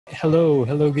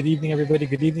Hello, good evening, everybody.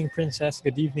 Good evening, Princess.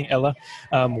 Good evening, Ella.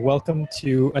 Welcome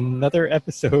to another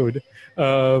episode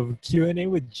of Q&A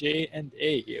with J and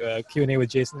A, Q&A with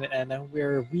Jason and Anna,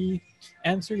 where we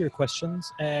answer your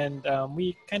questions and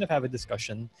we kind of have a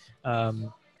discussion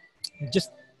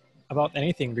just about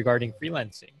anything regarding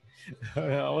freelancing.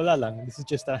 Wala lang. This is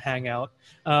just a hangout.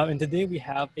 And today we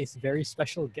have a very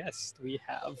special guest. We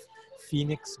have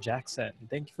Phoenix Jackson.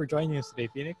 Thank you for joining us today,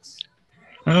 Phoenix.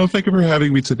 Oh, thank you for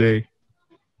having me today.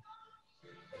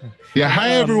 Yeah,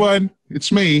 hi everyone.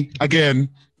 It's me again.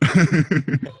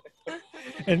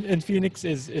 and Phoenix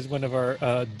is one of our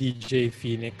DJ.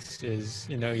 Phoenix is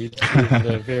he's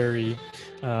a very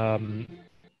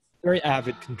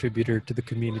avid contributor to the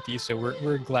community. So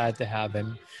we're glad to have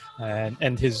him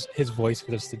and his voice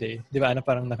with us today. Di ba? Ano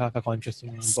parang nakaka-conscious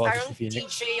yung boses ni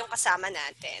Phoenix? DJ yung kasama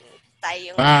natin.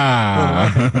 Tayo yung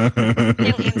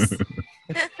yung MC.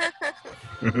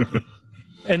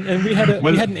 and we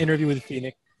had an interview with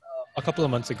Phoenix a couple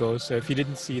of months ago. So if you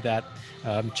didn't see that,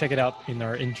 check it out in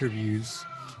our interviews,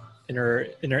 in our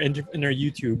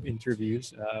YouTube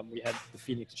interviews. We had the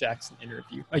Phoenix Jackson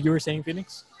interview. You were saying,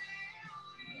 Phoenix?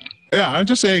 Yeah, I'm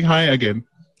just saying hi again.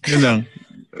 Yun lang.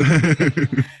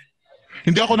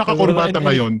 Hindi ako nakakurbata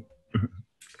ngayon.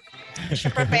 Siya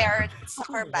prepared sa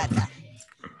kurbata.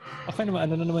 Okay naman,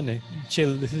 ano naman eh.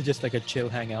 Chill. This is just like a chill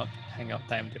hangout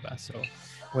time, diba? So,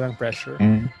 walang pressure.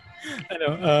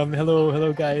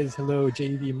 Hello guys. Hello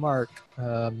JV, Mark,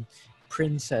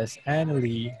 Princess,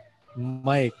 Annalie,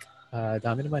 Mike.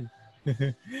 Dami naman.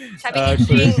 Sabi ni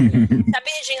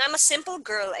Jing, I'm a simple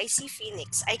girl. I see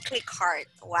Phoenix. I click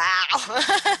heart. Wow.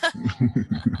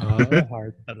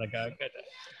 Heart talaga.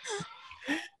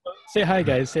 Say hi,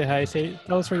 guys. Say hi.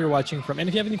 Tell us where you're watching from. And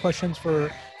if you have any questions for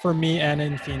me, Anna,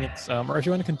 and Phoenix, or if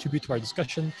you want to contribute to our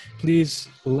discussion, please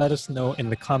let us know in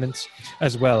the comments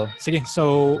as well.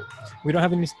 So we don't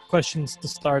have any questions to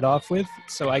start off with.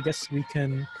 So I guess we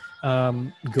can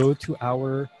go to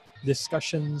our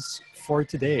discussions for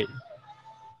today.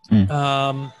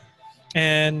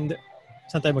 And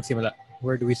saan tayo magsimula?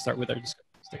 Where do we start with our discussion?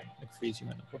 Nag-freeze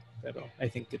yung ano ko. Pero I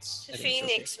think it's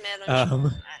Phoenix, okay.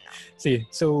 meron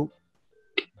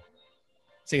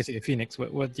Sige, Phoenix,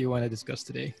 what do you want to discuss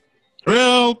today?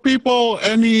 Well, people,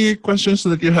 any questions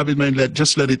that you have in mind,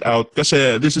 just let it out.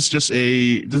 Kasi this is just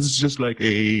like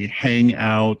a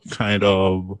hangout kind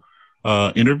of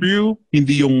interview.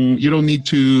 Hindi yung you don't need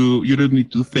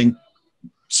to think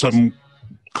some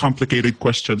complicated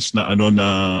questions na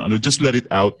just let it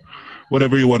out.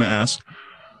 Whatever you want to ask.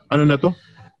 Ano na to?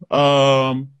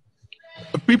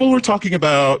 People were asking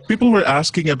about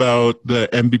the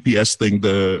Mbps thing,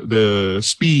 the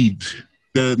speed.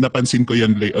 Napansin ko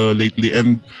yan lately,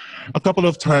 and a couple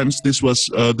of times this was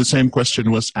the same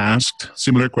question was asked.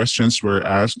 Similar questions were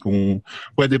asked kung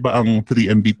pwede ba ang 3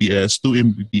 Mbps, 2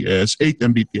 Mbps, 8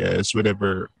 Mbps,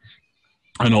 whatever.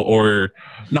 Or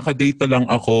nakadata lang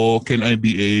ako, can I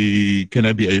be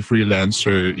a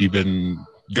freelancer even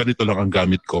ganito lang ang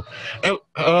gamit ko.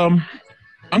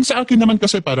 Ang sa akin naman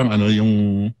kasi parang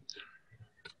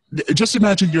just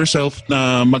imagine yourself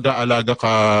na mag-aalaga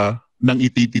ka ng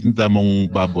ititinda mong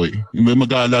baboy.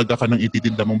 Mag-aalaga ka ng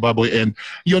ititinda mong baboy, and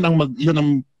yun ang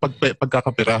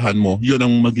pagkakapirahan mo, yun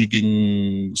ang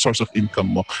magiging source of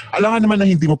income mo. Alangan naman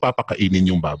na hindi mo papakainin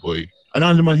yung baboy.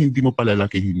 Alangan naman hindi mo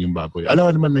palalakihin yung baboy.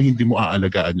 Alangan naman na hindi mo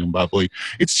aalagaan yung baboy.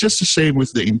 It's just the same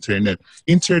with the internet.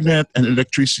 Internet and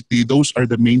electricity, those are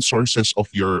the main sources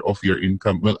of your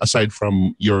income. Well, aside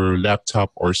from your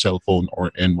laptop or cell phone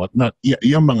and whatnot.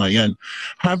 Yung mga yan.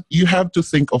 You have to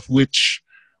think of which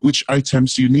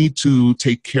items you need to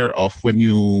take care of when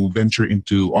you venture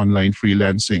into online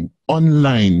freelancing.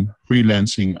 Online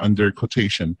freelancing under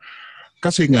quotation.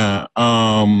 Kasi nga,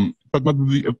 pag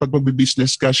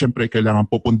magbi-business ka, syempre kailangan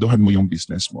pupunduhan mo yung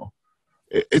business mo.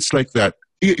 It's like that.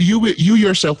 You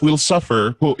yourself will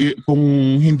suffer kung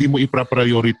hindi mo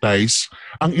i-prioritize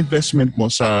ang investment mo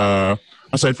sa,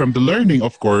 aside from the learning,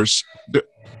 of course,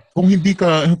 kung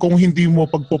hindi mo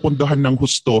pagpupunduhan ng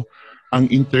husto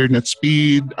ang internet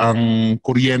speed, ang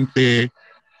kuryente,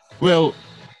 well,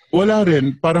 wala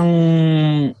rin. Parang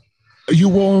you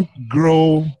won't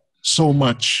grow so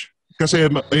much. Kasi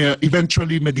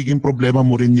eventually magiging problema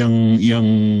mo rin yung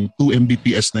 2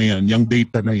 Mbps na yan, yung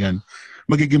data na yan.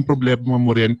 Magiging problema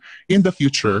mo rin in the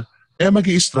future,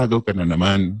 magi-struggle ka na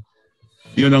naman.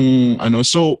 Yun ang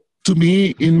So, to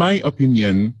me, in my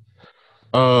opinion,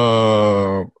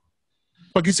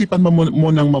 pag-isipan mo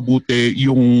ng mabuti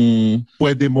yung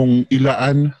pwede mong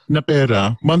ilaan na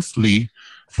pera monthly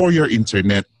for your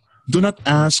internet. do not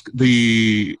ask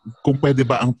kung pwede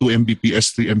ba ang 2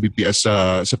 Mbps, 3 Mbps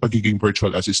sa pagiging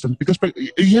virtual assistant. Because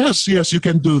yes, you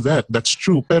can do that. That's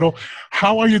true. Pero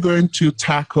how are you going to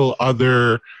tackle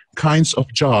other kinds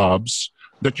of jobs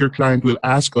that your client will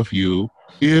ask of you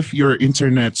if your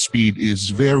internet speed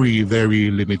is very, very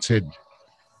limited?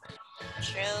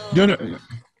 True.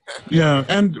 Yeah,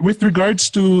 and with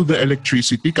regards to the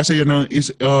electricity, kasi yan ang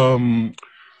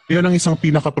isang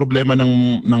pinaka problema ng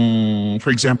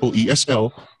for example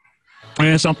ESL.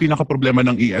 Yan isang pinaka problema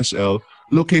ng ESL,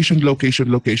 location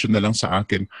na lang sa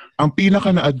akin. Ang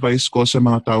pinaka na-advise ko sa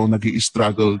mga taong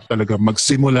nag-i-struggle talaga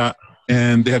magsimula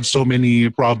and they have so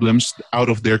many problems out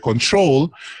of their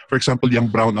control. For example, yung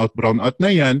brownout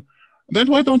na yan, then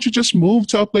why don't you just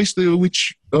move to a place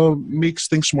which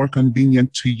makes things more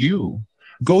convenient to you?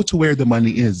 Go to where the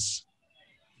money is.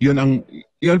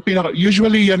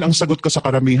 Usually yan ang sagot ko sa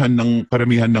karamihan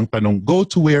ng tanong. Go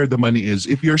to where the money is.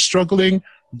 If you're struggling,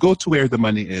 go to where the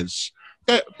money is.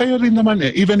 Tayo rin naman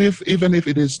even if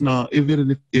it is not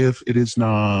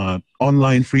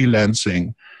online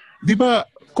freelancing. 'Di ba?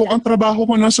 Kung ang trabaho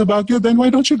mo nasa Baguio, then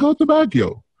why don't you go to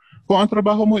Baguio? Kung ang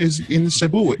trabaho mo is in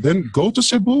Cebu, then go to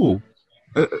Cebu.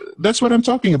 That's what I'm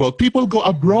talking about. People go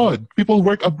abroad. People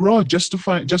work abroad just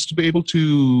to be able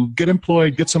to get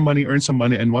employed, get some money, earn some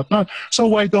money, and whatnot.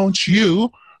 So why don't you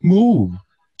move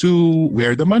to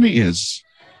where the money is?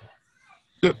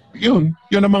 Yun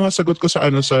ang mga sagot ko sa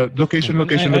location,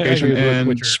 and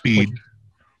speed.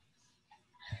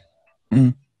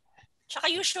 Tsaka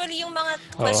usually yung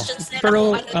mga questions nila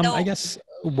pero kung ano daw. I guess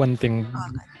one thing.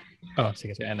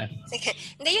 Sige, Anna. Sige.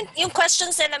 Hindi, yung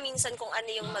questions nila minsan kung ano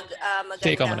yung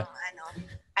magandang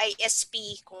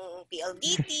ISP, kung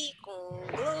PLDT, kung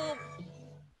Globe.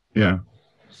 Yeah.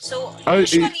 So,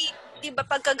 usually, di ba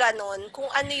pagka ganon, kung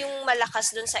ano yung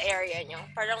malakas dun sa area nyo,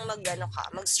 parang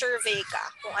mag-survey ka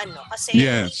kung ano. Kasi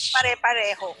hindi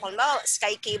pare-pareho. Kung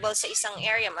sky cable sa isang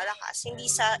area malakas,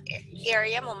 hindi sa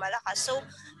area mo malakas. So,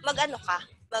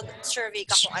 mag-survey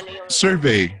ka kung ano yung...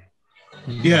 Survey.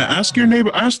 Yeah, ask your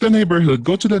neighbor, ask the neighborhood,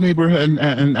 go to the neighborhood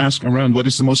and ask around what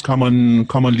is the most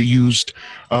commonly used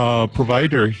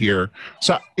provider here.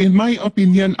 So in my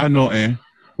opinion,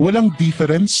 walang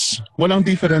difference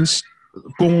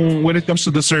kung when it comes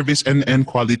to the service and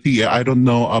quality. I don't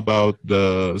know about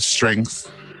the strength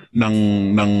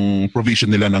ng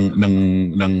provision nila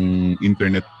ng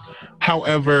internet.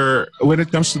 However, when it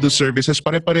comes to the services,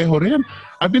 pare-pareho rin.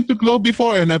 I've been to Globe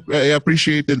before and I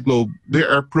appreciated Globe. There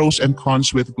are pros and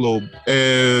cons with Globe.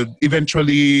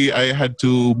 Eventually, I had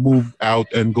to move out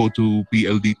and go to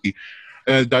PLDT.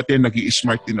 Dati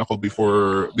nag-i-smart din ako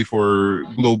before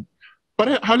Globe.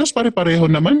 Halos pare-pareho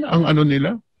naman ang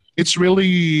nila. It's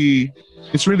really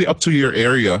up to your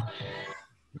area.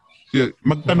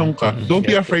 Magtanong ka. Don't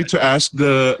be afraid to ask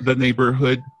the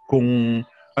neighborhood kung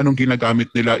anong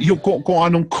ginagamit nila, kung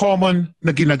anong common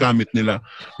na ginagamit nila,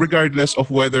 regardless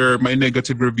of whether may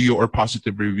negative review or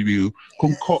positive review.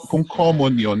 Kung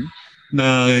common yon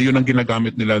na yun ang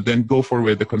ginagamit nila, then go for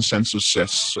where the consensus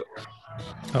says.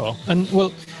 And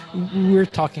well, we're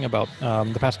talking about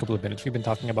the past couple of minutes. We've been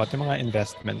talking about yung mga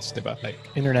investments, diba? Like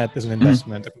internet is an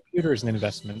investment, a computer is an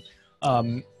investment,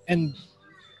 and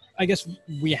I guess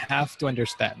we have to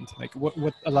understand like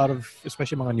what a lot of,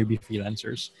 especially mga newbie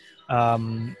freelancers,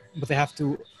 but they have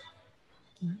to,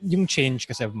 yung change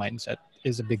kasi of mindset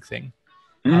is a big thing.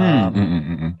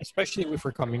 Especially if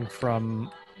we're coming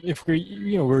from, if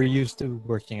we're used to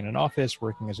working in an office,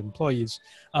 working as employees,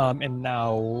 and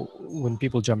now when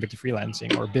people jump into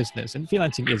freelancing or business, and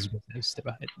freelancing is business,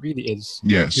 diba? It really is.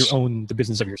 Yes. You own the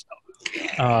business of yourself.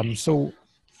 So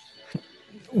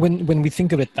when we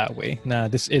think of it that way,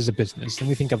 this is a business, then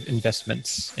we think of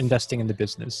investments, investing in the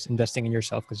business, investing in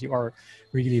yourself because you are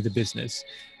really the business.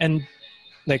 And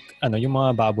like yung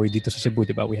mga baboy dito sa Cebu,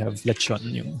 diba? We have lechon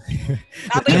yung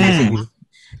baboy na Cebu.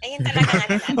 Ayun talaga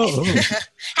natin.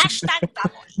 Hashtag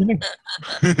baboy.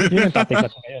 Yun ang tatay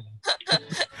ko ngayon.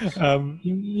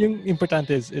 Yung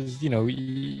importante is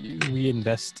we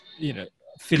invest,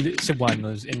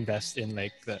 Cebuanos invest in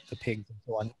like the pigs and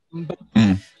so on. But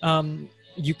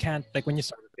you can't, like when you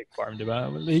start a pig farm,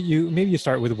 diba? Maybe you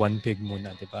start with one pig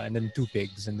muna, diba? And then two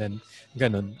pigs, and then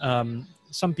ganun.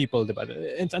 Some people, diba?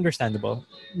 It's understandable.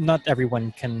 Not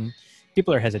everyone can.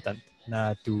 People are hesitant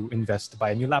to invest to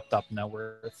buy a new laptop now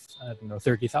worth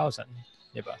 30,000,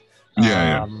 diba?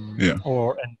 Yeah.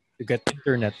 Or to get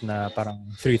internet na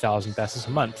parang 3,000 pesos a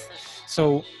month.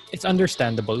 So it's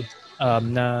understandable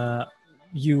na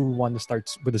you want to start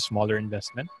with a smaller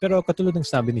investment. Pero katulad ng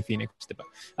sabi ni Phoenix, diba?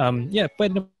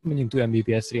 Pwede naman yung 2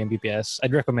 Mbps, 3 Mbps.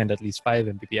 I'd recommend at least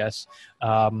 5 Mbps.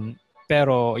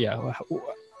 Pero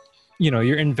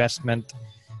your investment,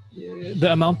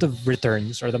 the amount of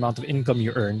returns or the amount of income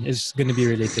you earn is going to be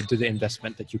related to the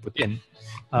investment that you put in.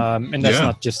 And that's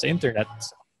not just the internet,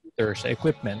 or sa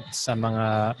equipment, sa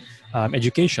mga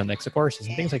education, like sa courses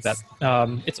and things like that.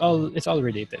 It's all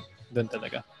related. Doon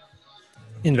talaga.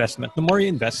 Investment. The more you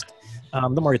invest,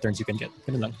 the more returns you can get.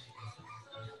 Ganun lang.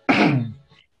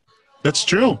 That's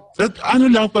true.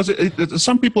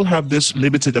 Some people have this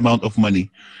limited amount of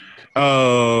money.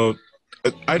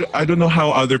 I don't know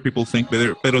how other people think,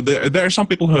 but there are some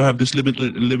people who have this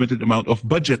limited amount of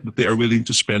budget that they are willing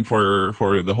to spend for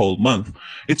the whole month.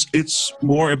 It's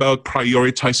more about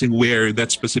prioritizing where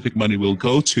that specific money will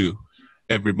go to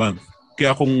every month.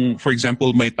 Kaya kung, for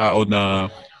example, may tao na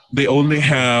they only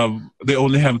have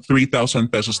 3,000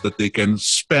 pesos that they can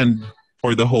spend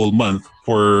for the whole month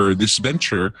for this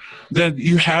venture, then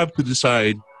you have to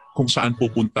decide kung saan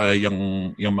pupunta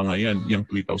yung mga yan, yung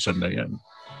 3,000 na yan.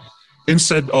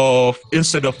 Instead of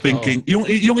thinking, yung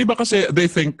iba kasi they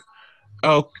think,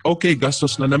 okay,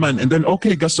 gastos na naman, and then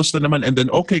okay, gastos na naman, and then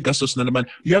okay, gastos na naman.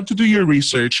 You have to do your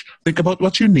research, think about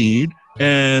what you need,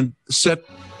 and set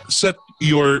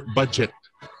your budget.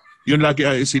 Yun lagi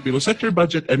ay isipin mo, set your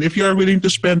budget, and if you are willing to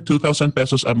spend 2,000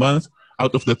 pesos a month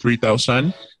out of the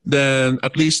 3,000, then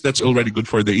at least that's already good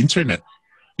for the internet.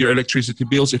 Your electricity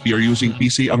bills, if you're using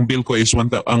PC, ang bill ko is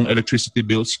ang electricity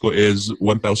bills ko is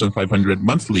 1,500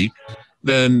 monthly.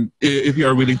 Then if you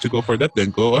are willing to go for that,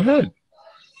 then go ahead.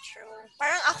 True.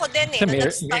 Parang ako din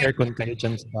May aircon kayo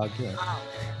dyan sa Baguio.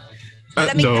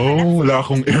 No, wala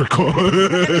akong aircon.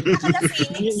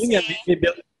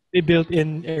 May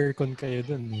built-in aircon kayo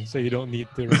dun, so you don't need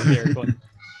to run the aircon.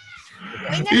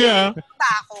 Yeah.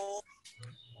 Ba ako?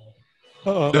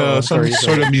 Some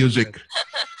sort of music.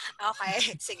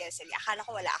 Okay. Sige. Akala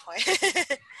ko wala ako eh.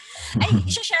 Ay,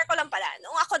 i-share ko lang pala.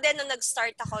 Nung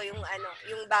nag-start ako yung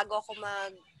bago ako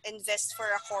mag-invest for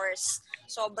a course,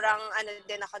 sobrang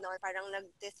din ako noon, parang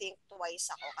nag-think twice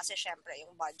ako kasi syempre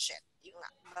yung budget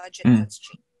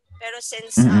constraint. Pero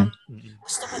since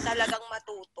gusto ko talagang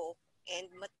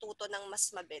matuto ng mas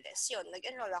mabilis, yun,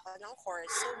 nag-enroll ako ng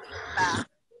course. So,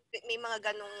 may mga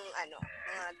ganong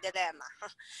mga dilemma.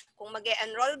 Kung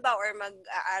mag-enroll ba or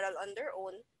mag-aaral on their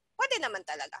own, pwede naman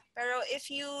talaga. Pero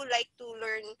if you like to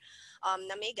learn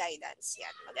na may guidance,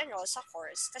 yan, mag-enroll sa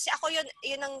course. Kasi ako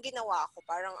yun ang ginawa ko.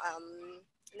 Parang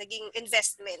naging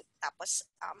investment. Tapos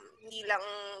hindi lang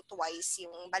twice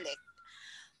yung balik.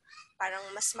 Parang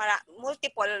mas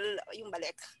multiple yung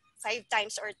balik. 5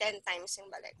 times or 10 times yung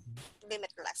balik.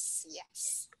 Limitless,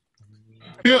 yes.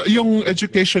 Yung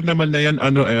education naman na yan,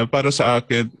 para sa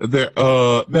akin,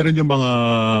 meron yung mga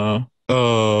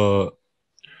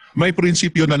may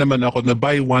prinsipyo na naman ako na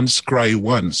buy once, cry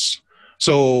once.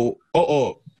 So,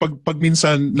 pag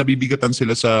minsan nabibigatan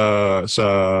sila sa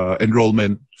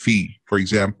enrollment fee, for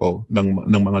example, ng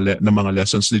mga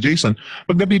lessons ni Jason,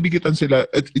 pag nabibigatan sila,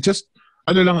 it just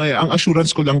ang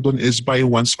assurance ko lang doon is buy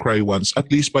once, cry once.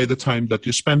 At least by the time that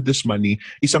you spend this money,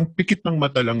 isang pikit ng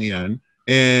mata lang yan,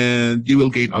 and you will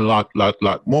gain a lot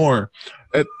more.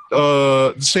 At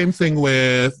the same thing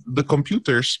with the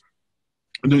computers.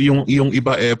 Yung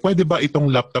iba pwede ba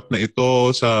itong laptop na ito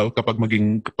kapag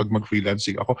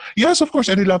mag-freelancing ako? Yes, of course,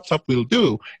 any laptop will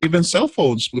do. Even cell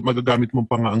phones, magagamit mo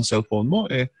pa nga ang cellphone mo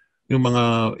yung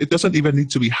mga, it doesn't even need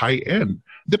to be high-end.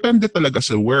 Depende talaga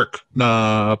sa work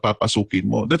na papasukin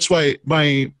mo. That's why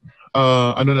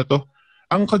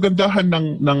ang kagandahan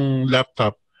ng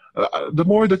laptop, the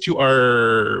more that you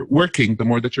are working, the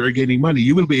more that you are gaining money,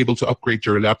 you will be able to upgrade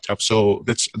your laptop. So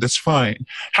that's fine.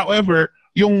 However,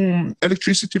 yung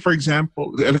electricity, for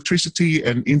example, the electricity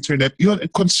and internet, yun,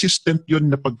 consistent yun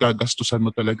na paggagastusan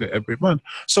mo talaga every month.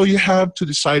 So you have to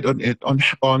decide on it,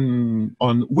 on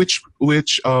which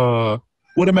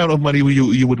what amount of money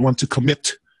you would want to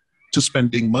commit to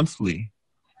spending monthly.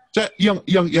 So yung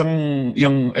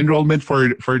enrollment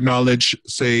for knowledge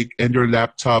sake and your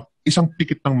laptop, isang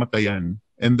pikit ng mata yan.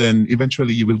 And then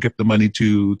eventually you will get the money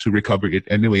to recover it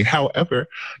anyway. However,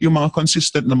 yung mga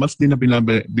consistent na monthly na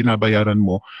binabayaran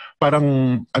mo,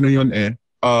 parang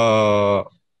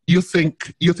you think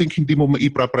hindi mo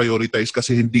maipa-prioritize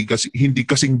kasi hindi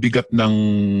kasing bigat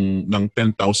ng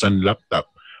 10,000 laptop.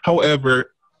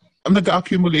 However, ang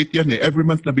nag-accumulate yan every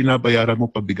month na binabayaran mo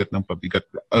pabigat ng pabigat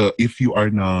if you are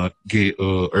not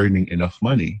earning enough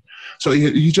money. So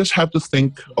you just have to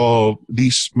think of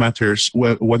these matters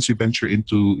once you venture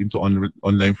into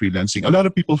online freelancing. A lot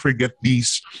of people forget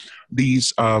these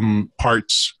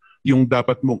parts yung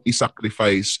dapat mong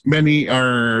i-sacrifice. Many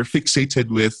are fixated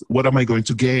with what am I going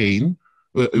to gain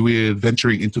with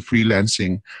venturing into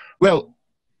freelancing. Well,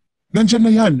 Nandyan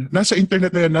na yan. Nasa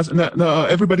internet na yan.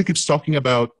 Everybody keeps talking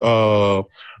about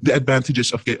the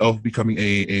advantages of becoming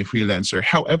a freelancer.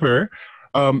 However,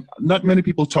 not many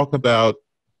people talk about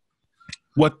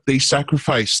what they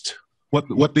sacrificed,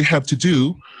 what they have to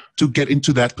do to get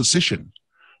into that position.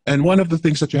 And one of the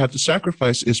things that you have to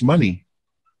sacrifice is money.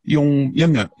 Yung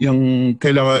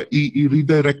kailangan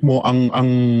i-redirect mo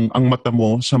ang mata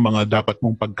mo sa mga dapat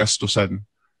mong paggastusan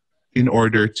in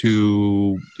order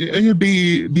to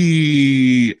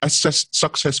be as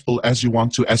successful as you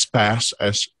want to, as fast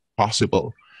as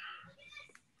possible.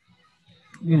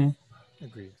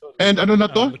 Agree. And ano na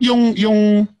to?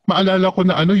 Yung maalala ko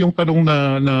na yung tanong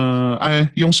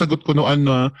yung sagot ko noon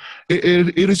na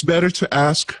it is better to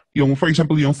ask for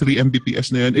example yung 3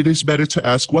 Mbps na yun, it is better to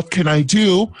ask what can I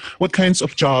do? What kinds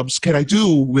of jobs can I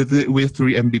do with 3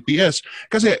 Mbps?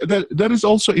 Kasi that is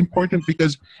also important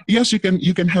because yes, you can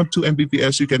have 2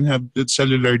 Mbps, you can have the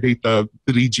cellular data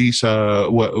 3G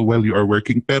while you are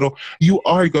working, pero you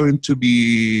are going to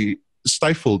be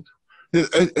stifled.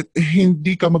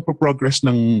 Hindi ka magpo-progress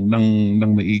ng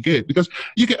maigi because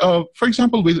you can, for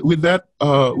example with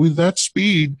that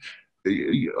speed,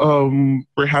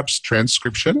 perhaps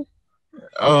transcription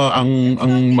ang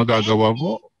magagawa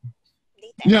mo.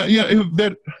 If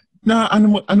that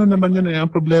ano naman yun,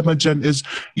 ang problema dyan is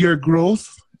your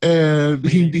growth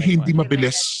hindi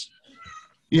mabilis.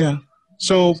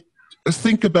 So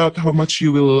think about how much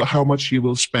you will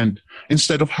spend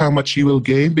instead of how much you will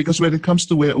gain, because when it comes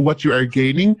to what you are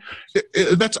gaining,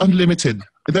 that's unlimited.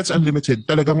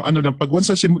 Talagang lang, pag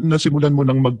once nasimulan mo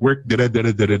nang mag-work,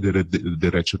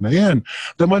 diretso na yan.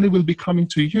 The money will be coming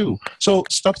to you. So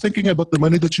stop thinking about the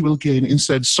money that you will gain.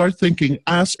 Instead, start thinking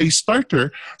as a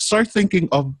starter, start thinking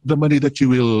of the money that you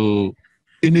will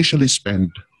initially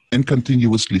spend and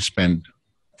continuously spend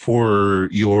for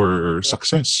your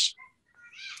success.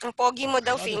 Ang pogi mo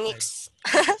daw, Phoenix.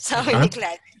 Sabi ni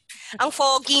Gladys. Ang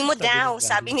foggy mo daw,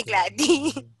 sabi ni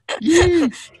Gladys.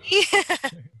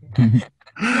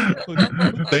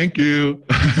 Thank you.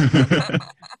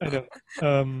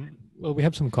 Well, we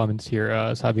have some comments here.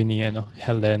 Sabi ni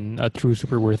Helen, true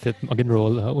super worth it.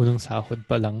 Mag-enroll, unang sahod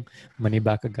pa lang, money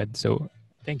back agad. So,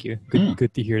 thank you.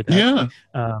 Good to hear that. Yeah.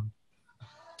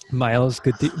 Miles,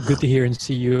 good to hear and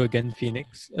see you again,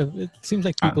 Phoenix. It seems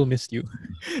like people missed you.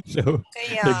 So,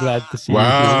 they're glad to see you.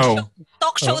 Wow.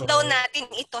 Talk show daw natin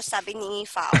ito, sabi ni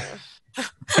Fao.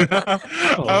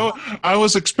 I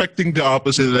was expecting the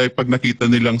opposite. Like, pag nakita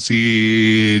nilang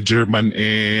si German,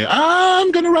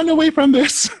 I'm gonna run away from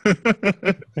this.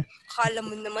 Akala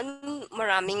mo naman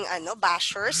maraming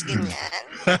bashers, ganyan.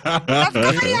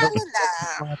 Kaya nila.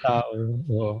 Mga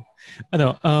tao.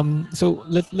 So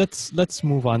let's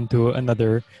move on to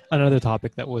another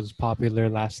topic that was popular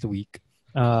last week,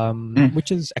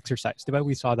 which is exercise. Diba?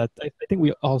 We saw that. I think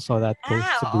we all saw that post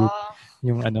sa group.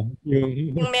 Yung merong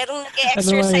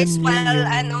nag-exercise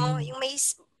yung may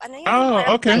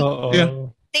okay.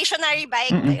 Stationary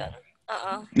bike ba yun?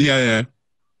 Yeah.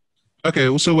 Okay,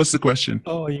 so what's the question?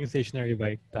 Yung stationary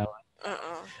bike.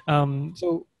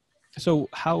 So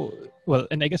how, well,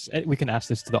 and I guess we can ask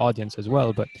this to the audience as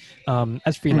well, but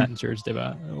as freelancers,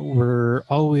 diba, we're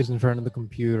always in front of the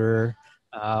computer,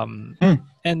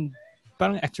 and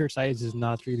parang exercise is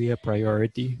not really a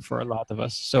priority for a lot of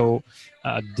us. So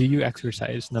do you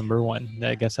exercise, number one?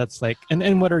 I guess that's like,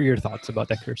 and what are your thoughts about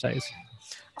exercise?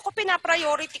 Ako,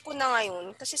 pina-priority ko na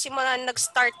ngayon kasi simula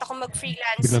nag-start ako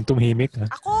mag-freelance. Biglang tumhimik, ha?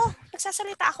 Ako,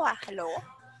 nagsasalita ako, hello?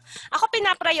 Ako,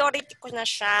 pina-priority ko na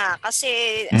siya kasi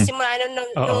simula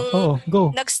nung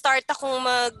nag-start akong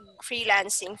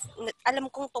mag-freelancing,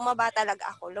 alam kong tumaba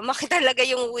talaga ako. Lumaki talaga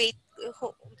yung weight.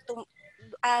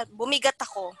 Bumigat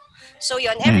ako. So,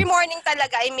 yun. Every morning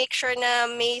talaga, I make sure na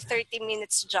may 30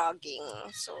 minutes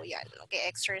jogging. So, yan. Okay,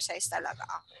 exercise talaga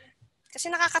ako. Kasi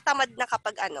nakakatamad na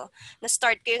kapag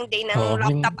na-start ko yung day ng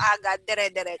laptop agad,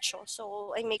 dire-diretso.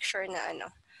 So, I make sure na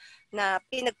na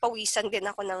pinagpawisan din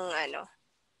ako ng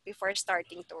before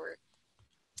starting to work.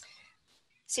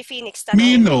 Si Phoenix tanong.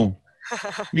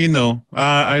 Me no.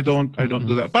 I don't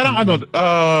do that. Parang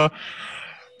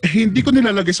hindi ko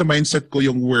nilalagay sa mindset ko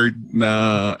yung word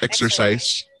na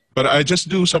exercise. But I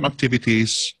just do some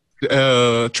activities,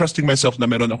 trusting myself na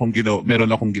meron akong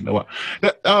ginawa.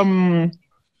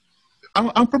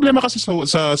 Ang problema kasi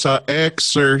sa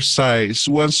exercise,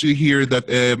 once you hear that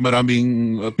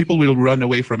maraming people will run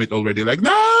away from it already, like,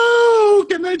 no,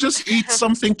 can I just eat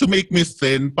something to make me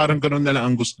thin? Parang ganun na lang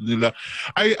ang gusto nila.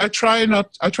 I try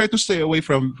to stay away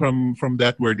from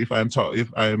that word if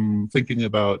I'm thinking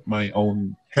about my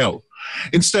own health.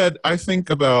 Instead, I think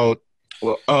about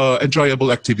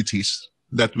enjoyable activities.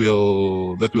 that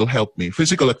will help me.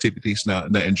 Physical activities na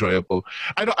enjoyable.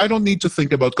 I don't need to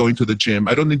think about going to the gym.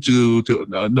 I don't need to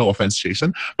no offense,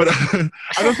 Jason, but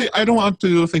I don't want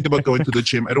to think about going to the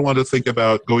gym. I don't want to think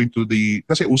about going to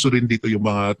kasi uso rin dito yung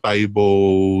mga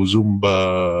Taibo,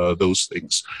 Zumba, those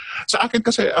things. Sa akin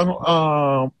kasi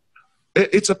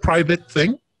it's a private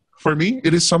thing for me.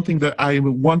 It is something that I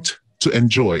want to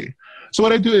enjoy. So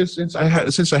what I do is since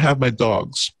I have my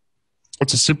dogs,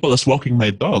 it's as simple as walking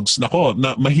my dogs. Nako,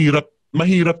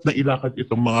 mahirap na ilakad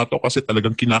itong mga to kasi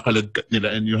talagang kinakaladkat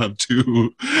nila, and you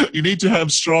need to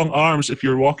have strong arms if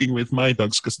you're walking with my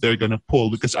dogs because they're gonna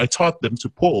pull, because I taught them to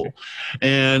pull.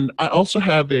 And I also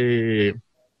have a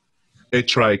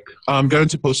trike. I'm going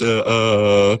to post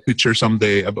a picture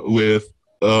someday with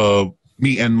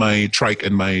me and my trike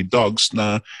and my dogs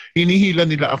na hinihila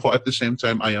nila ako at the same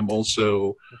time I am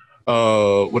also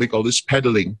what do you call this,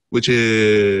 pedaling, which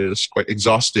is quite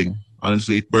exhausting.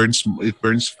 Honestly, it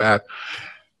burns fat.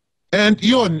 And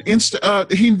yun,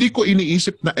 hindi ko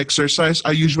iniisip na exercise.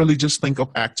 I usually just think of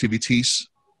activities.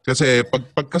 Kasi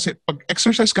pag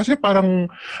exercise kasi parang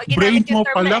brain mo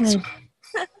pa lang.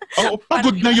 Oh,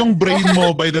 pagod na yung brain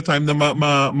mo by the time na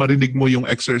marinig mo yung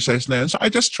exercise na yan. So I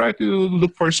just try to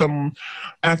look for some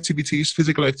activities,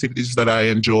 physical activities that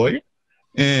I enjoy.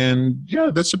 And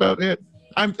yeah, that's about it.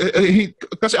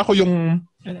 Kasi ako yung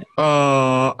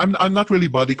I'm not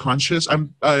really body conscious.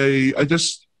 I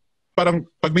just parang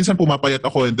pag minsan pumapayat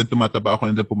ako and then tumataba ako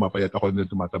and then pumapayat ako and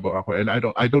then tumataba ako, and I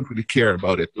don't really care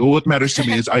about it. What matters to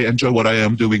me is I enjoy what I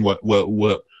am doing, what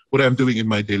I'm doing in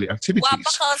my daily activities.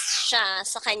 Wapakos siya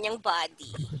sa kanyang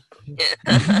body.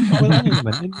 Well,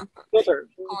 naman, those are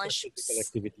Conscious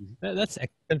activities. That's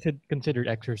considered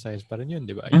exercise pa rin yun,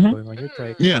 di ba? Mm-hmm. Going on your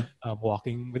trike,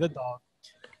 walking with a dog.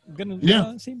 Ganun,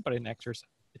 same pa rin exercise.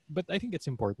 But I think it's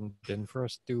important then for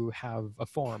us to have a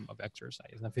form of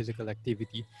exercise, na physical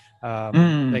activity.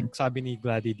 Like sabi ni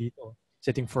Gladys dito,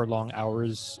 sitting for long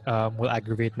hours will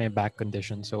aggravate my back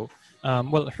condition. So,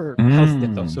 her health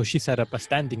dito. So she set up a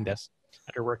standing desk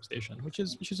at her workstation, which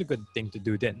is a good thing to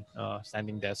do then.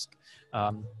 Standing desk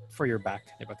for your back,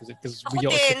 diba? Because we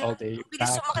all sit all day.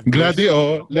 Gladys,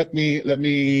 let me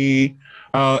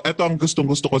eto ang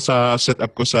gustong-gusto ko sa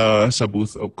setup ko sa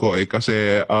booth ko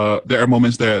kasi there are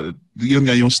moments there, yun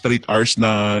nga yung straight hours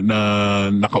na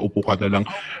nakaupo ka na lang.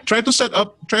 Try to set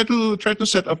up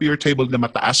your table na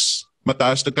mataas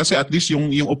kasi at least yung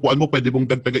upuan mo pwede mong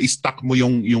dagdaga, i-stack mo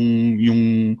yung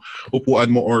upuan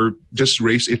mo or just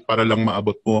raise it para lang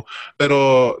maabot mo.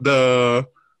 Pero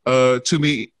to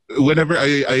me, whenever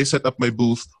I set up my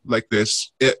booth like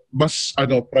this, mas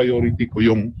priority ko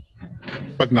yung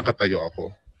pag nakatayo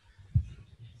ako.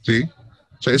 See?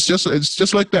 So it's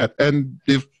just like that. And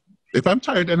if I'm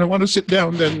tired and I want to sit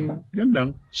down, then yun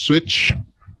lang, switch.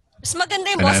 Mas maganda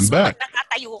yung boss mo pag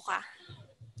nakatayo ka.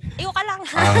 Ayaw ka lang.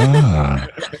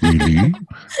 Really?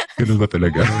 Ganun ba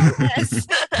talaga? Yes.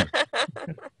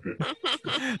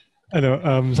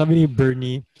 Sabi ni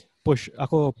Bernie, push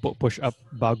up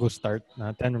bago start na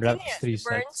 10 reps, 3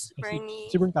 sets.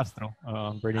 Si Bernie Castro.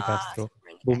 Bernie Castro.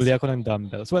 Bumili ako ng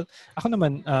dumbbells. Well, ako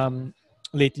naman,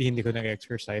 lately hindi ko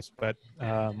nag-exercise, but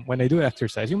when I do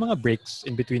exercise, yung mga breaks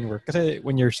in between work, kasi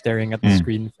when you're staring at the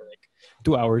screen for like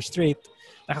 2 hours straight,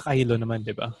 nakakahilo naman,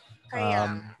 di ba?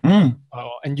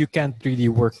 And you can't really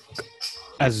work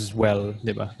as well,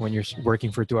 di ba? When you're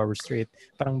working for 2 hours straight,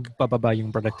 parang bababa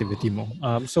yung productivity mo.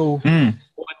 So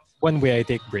one way I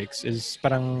take breaks is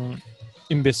parang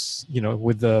imbes,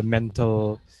 with the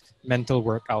mental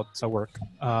workout sa work,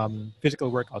 physical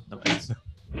workout naman. So,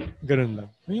 ganun lang.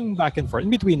 Yung back and forth,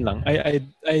 in between lang. I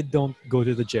don't go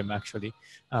to the gym actually.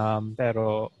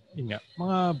 Pero yun nga,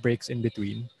 mga breaks in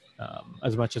between.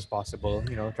 As much as possible,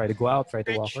 try to go out, try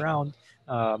to walk around,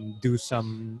 do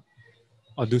some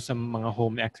mga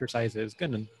home exercises,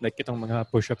 ganun. Like itong mga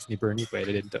push-ups ni Bernie,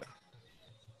 pwede din to.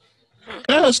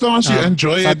 Yeah, as long as you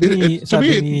enjoy it.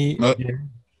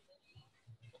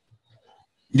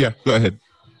 Yeah, go ahead.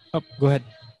 Oh, go ahead.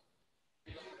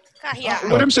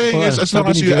 What I'm saying is, as long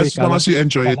as you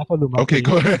enjoy it. Okay,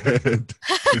 go ahead.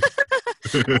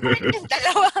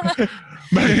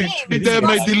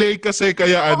 May delay kasi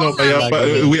kaya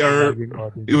we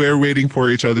are waiting for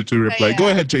each other to reply. Go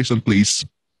ahead, Jason, please.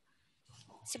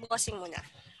 Si bossing muna.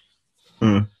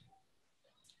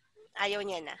 Ayaw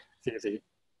niya na. Sige.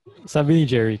 Sabi ni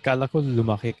Jerry, kala ko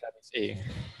lumaki ka eh.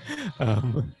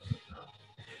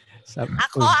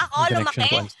 Ako lumaki.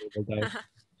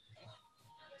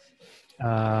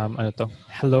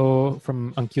 Hello from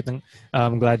ang cute ng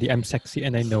Gladys, I'm sexy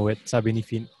and I know it. Sabi ni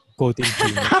quoting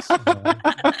Phoenix.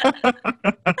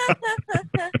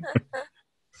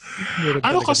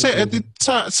 Ano kasi,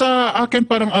 sa akin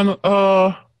parang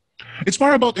it's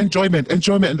more about enjoyment.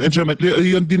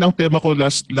 Yun din ang tema ko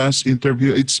last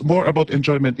interview. It's more about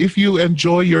enjoyment. If you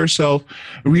enjoy yourself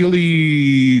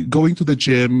really going to the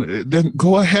gym, then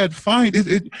go ahead, fine.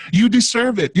 You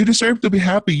deserve it. You deserve to be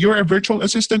happy. You're a virtual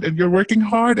assistant and you're working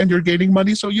hard and you're gaining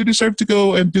money, so you deserve to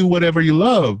go and do whatever you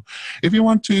love. If you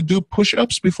want to do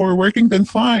push-ups before working, then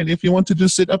fine. If you want to do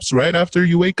sit-ups right after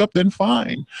you wake up, then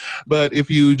fine. But if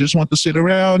you just want to sit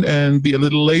around and be a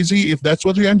little lazy, if that's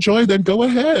what you enjoy, then go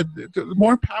ahead.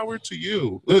 More power to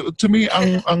you. To me,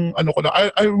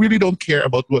 I really don't care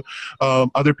about what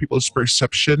other people's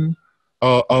perception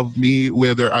of me,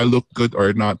 whether I look good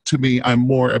or not. To me, I'm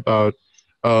more about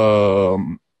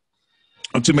do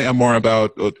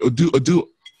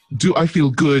I feel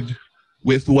good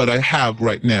with what I have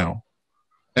right now?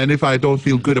 And if I don't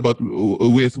feel good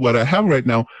with what I have right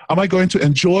now, am I going to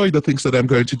enjoy the things that I'm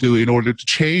going to do in order to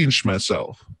change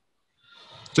myself?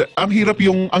 So, ang hirap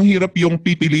yung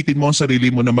pipilitin mo ang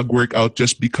sarili mo na mag-workout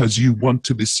just because you want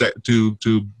to be to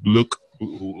look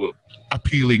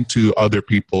appealing to other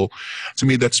people. To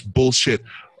me, that's bullshit.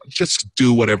 Just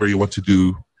do whatever you want to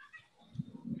do.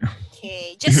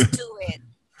 Okay, just do it.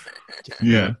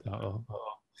 Yeah.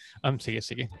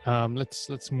 Sige.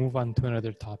 Let's move on to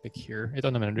another topic here. Ito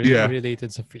naman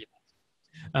related sa freelance.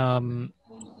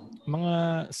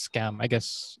 Mga scam, I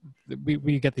guess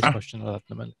we get this question a lot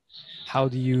naman. How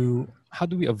do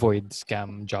we avoid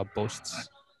scam job posts?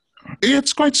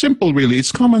 It's quite simple, really.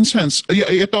 It's common sense.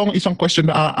 Ito ang isang question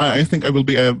that I think I will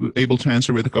be able to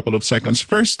answer with a couple of seconds.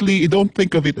 Firstly, don't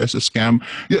think of it as a scam.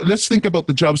 Let's think about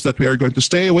the jobs that we are going to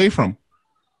stay away from.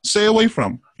 Stay away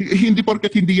from. Hindi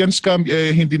porket hindi yan scam,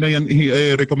 hindi na yan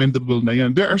recommendable na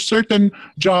yan. There are certain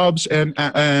jobs and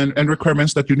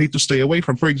requirements that you need to stay away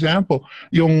from. For example,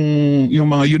 yung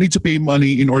mga you need to pay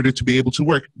money in order to be able to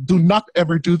work. Do not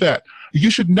ever do that.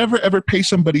 You should never ever pay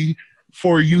somebody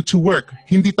for you to work.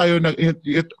 Hindi tayo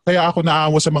kaya ako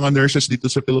naawa sa mga nurses dito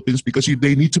sa Philippines because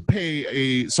they need to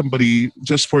pay somebody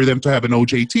just for them to have an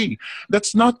OJT.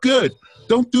 That's not good.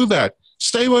 Don't do that.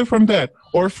 Stay away from that.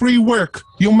 Or free work.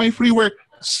 Yung may free work,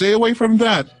 stay away from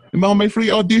that. Yung mga may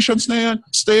free auditions na yan,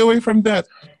 stay away from that.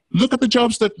 Look at the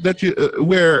jobs that you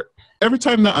where every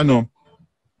time na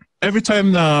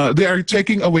they are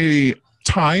taking away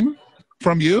time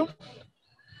from you,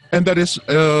 and that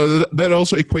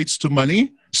also equates to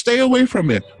money. Stay away from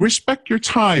it. Respect your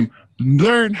time.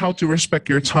 Learn how to respect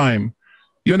your time.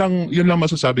 Yun lang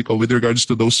masasabi ko with regards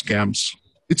to those scams.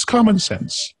 It's common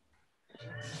sense.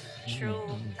 True.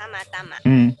 Tama.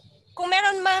 Kung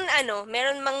meron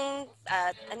mang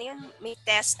may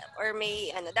test or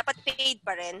may dapat paid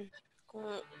pa rin.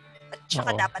 At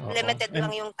saka dapat limited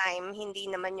lang yung time, hindi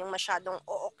naman yung masyadong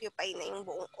o-occupy na yung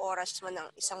buong oras mo ng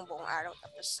isang buong araw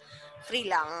tapos free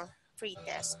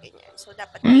test ganyan. So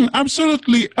dapat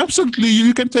absolutely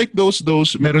you can take those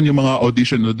meron yung mga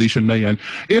audition na yan.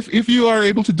 If you are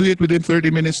able to do it within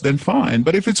 30 minutes, then fine,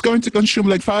 but if it's going to consume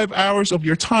like 5 hours of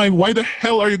your time, why the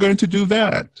hell are you going to do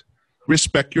that?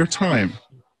 Respect your time.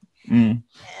 Yeah,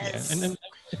 and then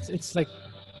it's like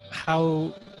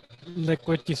how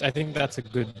what you, I think that's a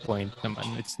good point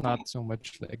naman. It's not so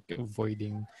much like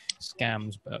avoiding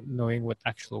scams, but knowing what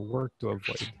actual work to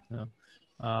avoid.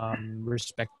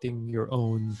 Respecting your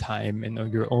own time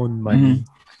and your own money.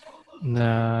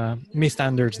 Na may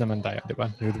standards naman tayo, di ba?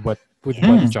 With what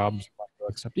jobs you want to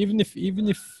accept. Even if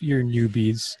you're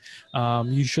newbies,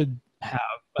 you should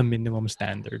have a minimum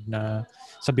standard na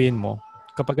sabihin mo,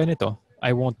 kapag ganito,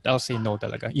 I'll say no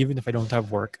talaga. Even if I don't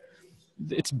have work,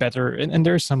 it's better. And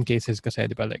there are some cases kasi,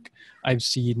 di ba, like, I've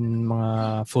seen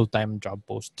mga full-time job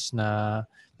posts na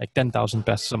like 10,000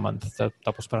 pesos a month,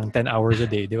 tapos parang 10 hours a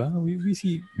day, di ba? We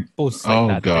see posts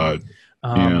like that.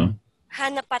 Oh, God.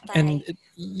 Hanap pa tayo. And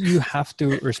you have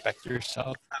to respect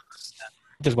yourself.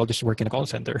 As well, just work in a call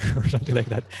center or something like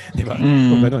that. Di ba?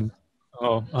 Kung ganun.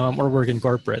 Or work in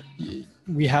corporate.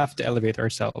 We have to elevate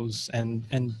ourselves and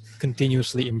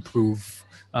continuously improve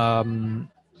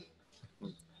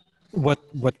what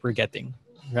we're getting,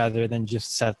 rather than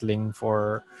just settling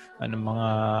for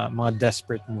mga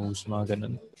desperate moves, mga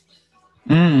ganun.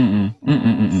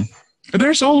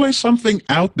 There's always something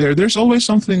out there. There's always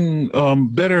something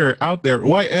better out there.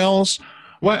 Why else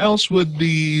would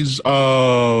these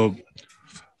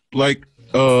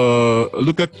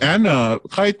look at Anna,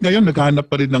 kahit ngayon naghahanap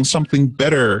pa rin ng something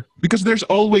better, because there's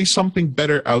always something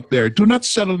better out there. Do not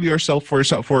settle yourself for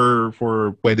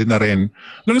pwede na rin.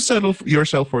 Do not settle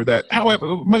yourself for that.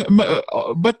 However,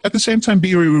 but at the same time,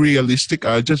 be realistic.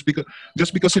 Just because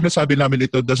sinasabi namin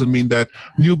ito doesn't mean that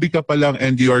newbie ka pa lang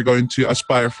and you are going to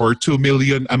aspire for 2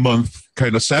 million a month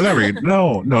kind of salary.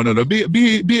 No.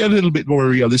 Be a little bit more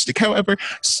realistic. However,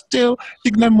 still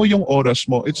tignan mo yung oras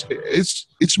mo.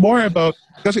 It's more about,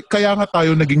 kasi kaya nga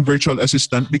tayo naging virtual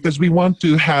assistant, because we want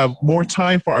to have more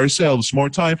time for ourselves, more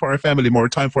time for our family, more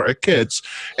time for our kids.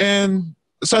 And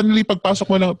suddenly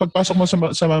pagpasok mo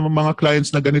sa mga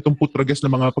clients na ganitong putrages na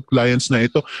mga clients na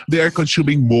ito, they are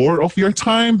consuming more of your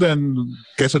time than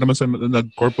kesa naman sa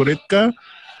nag-corporate ka.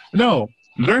 No,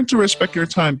 learn to respect your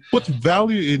time, put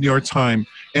value in your time,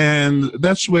 and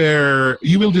that's where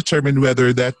you will determine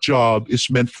whether that job is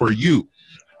meant for you.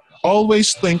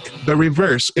 Always think the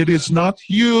reverse. It is not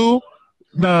you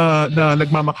na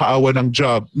nagmamakaawa ng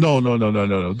job. No.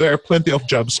 There are plenty of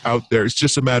jobs out there. It's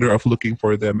just a matter of looking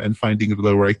for them and finding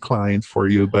the right client for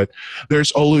you. But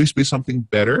there's always be something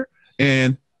better,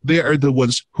 and they are the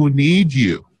ones who need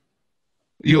you.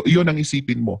 Yun ang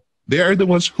isipin mo. They are the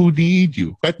ones who need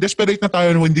you. Kahit desperate na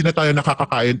tayo, hindi na tayo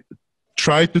nakakakain,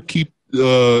 try to keep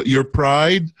your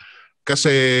pride,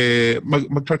 kasi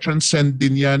mag-transcend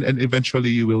din yan, and eventually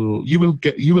you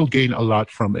will gain a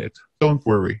lot from it. Don't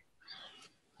worry.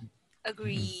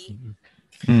 Agree.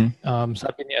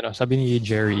 Sabi ni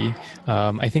Jerry,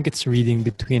 I think it's reading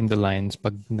between the lines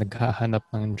pag naghahanap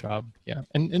ng job. Yeah.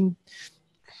 And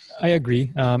I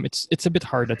agree. It's a bit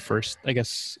hard at first. I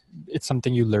guess it's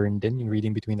something you learned in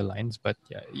reading between the lines, but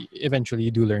yeah, eventually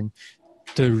you do learn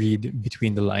to read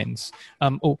between the lines.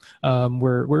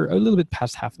 We're a little bit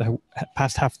past the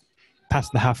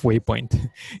halfway point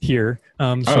here.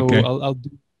 So okay. I'll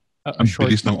do a short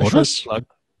plug.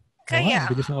 Kaya.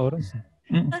 Bilis ng oras.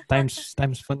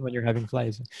 Time's fun when you're having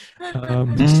flies.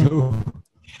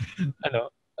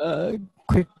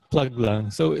 Quick plug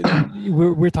lang. So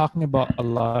we're talking about a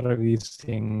lot of these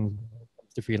things,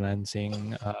 the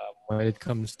freelancing, when it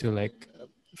comes to like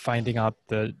finding out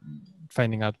what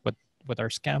are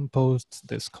scam posts,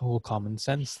 this whole common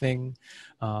sense thing,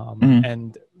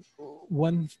 and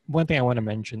one thing I want to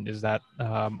mention is that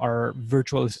our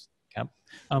virtual camp,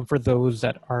 for those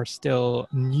that are still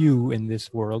new in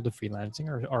this world of freelancing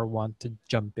or want to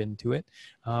jump into it,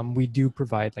 we do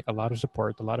provide like a lot of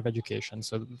support, a lot of education.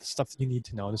 So the stuff you need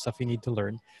to know, the stuff you need to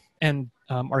learn, and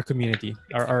our community,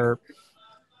 our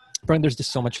there's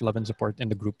just so much love and support in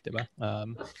the group, diba?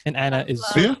 And Anna is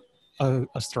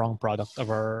a strong product of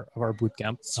our boot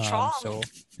camp. So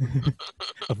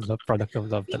of the product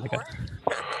of love talaga.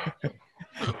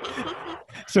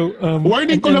 So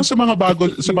warning ko lang sa mga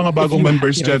bagong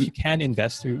members dyan. If you can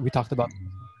invest, we talked about.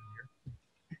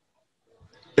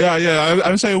 Yeah.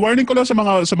 I'm saying warning ko lang sa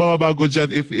mga bago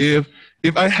dyan.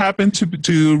 If I happen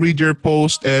to read your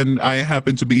post and I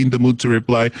happen to be in the mood to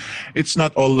reply, it's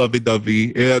not all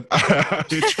lovey-dovey.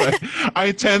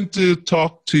 I tend to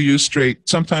talk to you straight.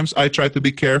 Sometimes I try to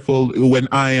be careful when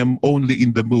I am only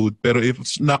in the mood. Pero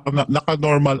if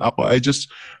naka-normal ako, I just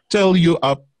tell you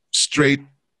up straight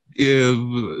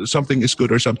if something is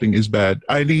good or something is bad.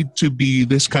 I need to be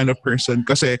this kind of person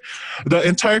kasi the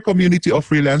entire community of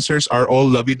freelancers are all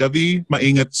lovey-dovey,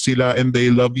 maingat sila, and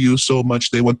they love you so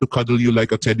much they want to cuddle you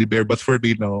like a teddy bear. But for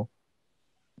me, no.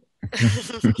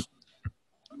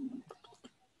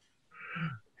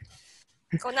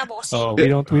 Oh,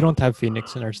 we don't have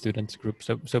Phoenix in our students group,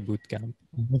 so boot camp.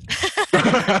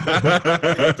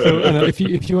 So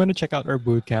if you want to check out our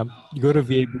boot camp, you go to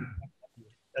VA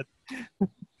Bootcamp.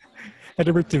 Head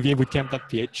over to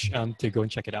vabootcamp.ph to go and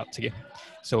check it out. Sige.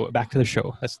 So back to the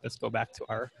show. Let's go back to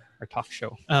our talk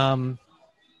show. Well,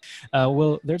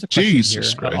 there's a question here,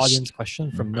 an audience question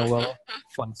from Noel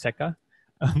Fonseca.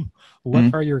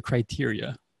 What are your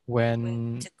criteria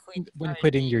when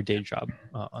quitting your day job?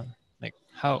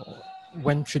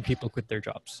 When should people quit their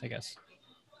jobs, I guess?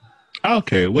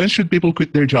 Okay, when should people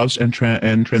quit their jobs and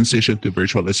transition to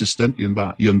virtual assistant? Yun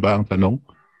ba ang tanong?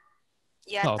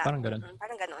 Yeah, parang ganon.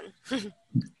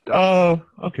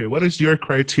 Okay, what is your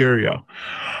criteria?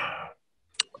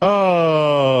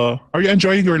 Are you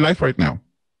enjoying your life right now?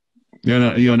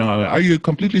 Are you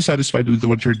completely satisfied with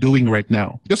what you're doing right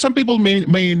now? Because some people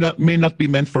may not be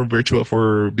meant for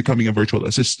becoming a virtual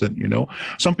assistant.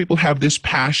 Some people have this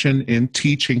passion in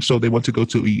teaching, so they want to go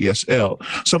to ESL.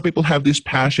 Some people have this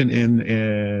passion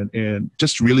in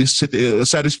just really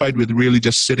satisfied with really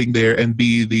just sitting there and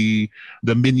be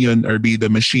the minion or be the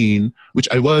machine, which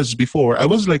I was before. I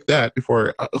was like that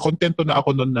before. Kontento na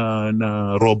ako nun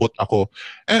na robot ako,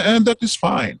 and that is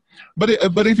fine.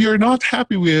 But if you're not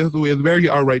happy with where you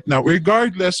are right now,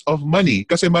 regardless of money,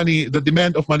 kasi money, the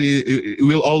demand of money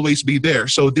will always be there.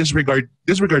 So disregard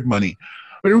money.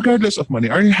 But regardless of money,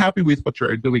 are you happy with what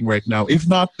you're doing right now? If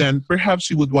not, then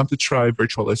perhaps you would want to try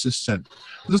virtual assistant.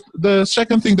 The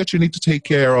second thing that you need to take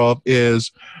care of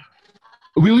is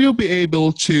will you be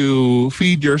able to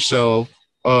feed yourself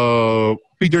and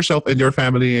your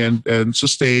family and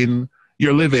sustain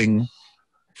your living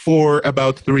for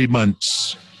about 3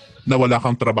 months na wala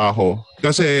kang trabaho?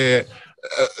 Kasi,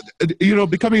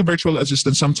 becoming a virtual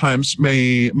assistant, sometimes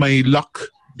may luck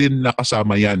din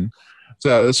nakasama yan.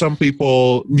 So, some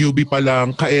people, newbie pa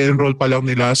lang, ka-enroll pa lang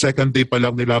nila, second day pa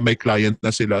lang nila, may client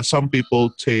na sila. Some people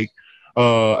take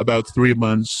about 3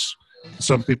 months.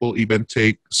 Some people even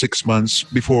take 6 months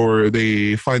before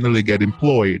they finally get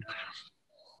employed.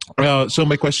 So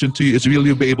my question to you is, will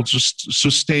you be able to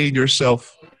sustain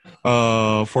yourself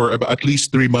for at least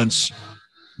 3 months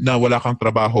na wala kang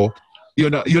trabaho?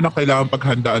 Yun ang kailangan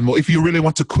paghandaan mo. If you really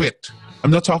want to quit, I'm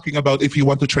not talking about if you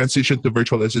want to transition to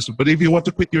virtual assistant, but if you want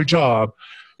to quit your job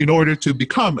in order to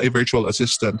become a virtual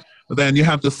assistant, then you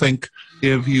have to think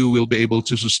if you will be able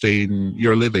to sustain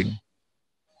your living.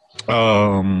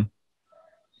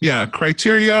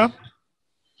 Criteria.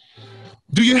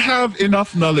 Do you have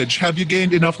enough knowledge? Have you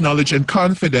gained enough knowledge and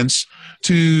confidence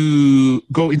to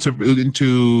go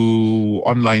into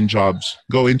online jobs,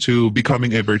 go into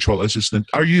becoming a virtual assistant?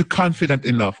 Are you confident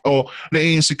enough? O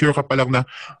na-insecure ka pa lang na,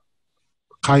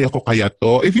 kaya ko kaya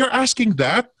to? If you're asking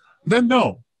that, then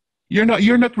no. You're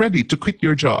not ready to quit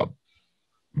your job.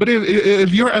 But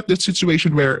if you're at this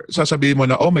situation where sasabihin mo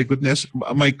na, oh my goodness,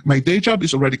 my day job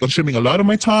is already consuming a lot of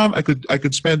my time. I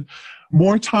could spend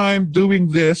more time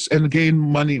doing this and gain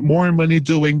more money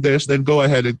doing this, then go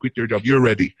ahead and quit your job. You're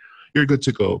ready. You're good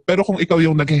to go. Pero kung ikaw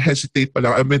yung nag-hesitate pa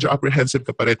lang, medyo apprehensive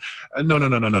ka pa rin, no.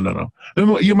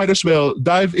 You might as well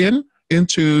dive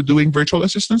into doing virtual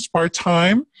assistants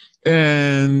part-time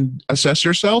and assess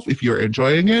yourself. If you're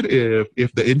enjoying it,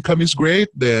 if the income is great,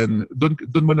 then dun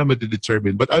mo na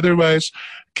ma-determine. But otherwise,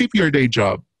 keep your day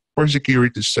job for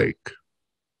security's sake.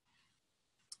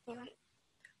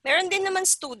 Meron din naman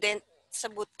student sa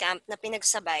bootcamp na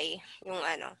pinagsabay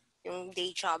yung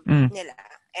day job nila.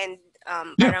 And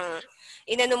parang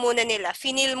inano muna nila,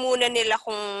 finil muna nila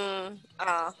kung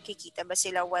kikita ba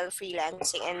sila while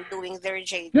freelancing and doing their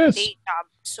day job.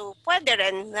 So pwede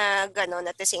rin na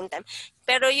gano'n at the same time.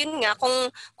 Pero yun nga,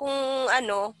 kung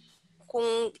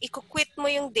i-quit mo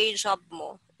yung day job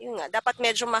mo, yun nga, dapat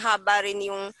medyo mahaba rin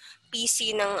yung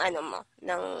PC ng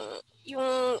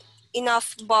yung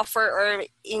enough buffer or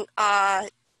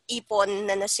ipon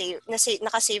na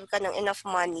nakasave ka ng enough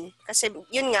money. Kasi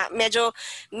yun nga, medyo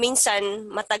minsan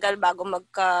matagal bago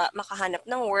makahanap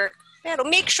ng work. Pero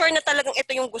make sure na talagang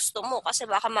ito yung gusto mo. Kasi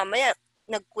baka mamaya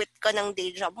nag-quit ka ng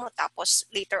day job mo tapos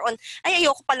later on,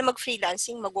 ayoko pala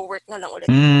mag-freelancing, mag-work na lang ulit.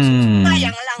 So,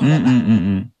 sayang lang, diba?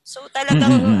 So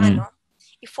talagang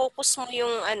i-focus mo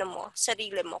yung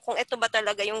sarili mo. Kung ito ba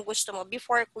talaga yung gusto mo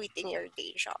before quitting your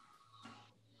day job.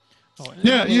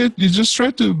 You just try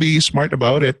to be smart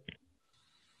about it.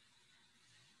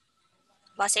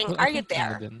 Bossing, are you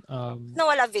there?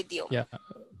 Nawala video.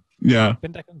 Yeah.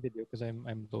 Pinta kang video kasi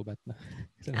I'm low-bat na.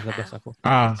 Kasi nalabas ako.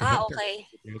 Okay.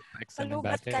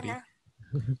 Low-bat ka na.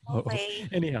 Okay.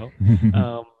 Anyhow,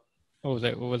 what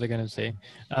was I gonna say?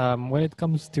 When it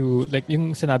comes to, like,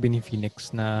 yung sinabi ni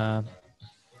Phoenix na,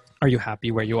 are you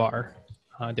happy where you are?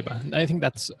 Diba? I think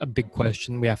that's a big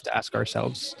question we have to ask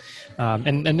ourselves.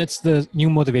 And it's the new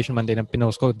Motivation Monday na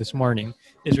pinost ko this morning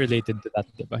is related to that.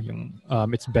 Diba? Yung,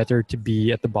 it's better to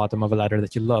be at the bottom of a ladder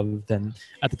that you love than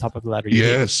at the top of the ladder you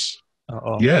hate.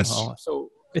 Yes. So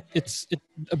it's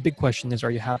a big question is, are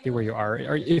you happy where you are?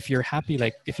 Or if you're happy,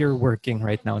 like if you're working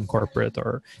right now in corporate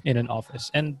or in an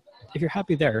office, and if you're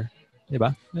happy there,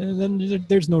 diba? Then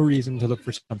there's no reason to look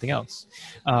for something else.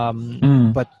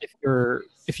 But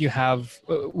if you have,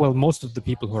 well, most of the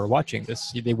people who are watching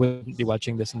this, they wouldn't be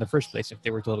watching this in the first place if they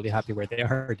were totally happy where they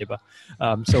are, diba?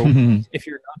 So if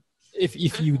you're not,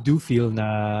 if you do feel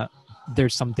na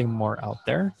there's something more out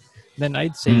there, then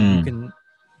I'd say you can.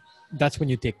 That's when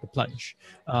you take the plunge.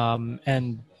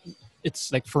 And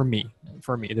it's like for me,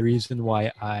 the reason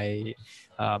why I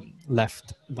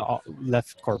left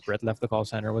corporate, left the call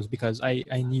center was because I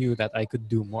knew that I could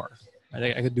do more.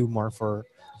 I could do more for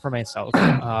myself.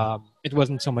 It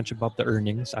wasn't so much about the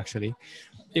earnings, actually.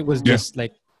 It was just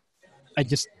like I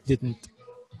just didn't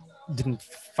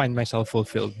find myself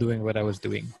fulfilled doing what I was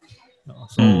doing.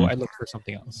 So I looked for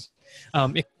something else.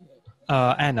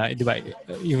 Anna, di ba,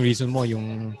 yung reason mo,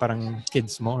 yung parang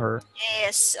kids mo? Or...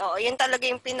 Yes, yun talaga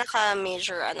yung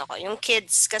pinaka-major ko. Yung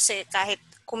kids, kasi kahit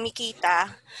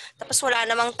kumikita, tapos wala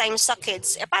namang time sa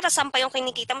kids, para saan pa yung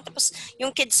kinikita mo, tapos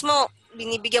yung kids mo,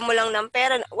 binibigyan mo lang ng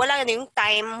pera, wala na yung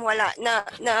time, wala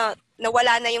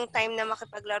na yung time na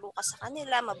makipaglaro ka sa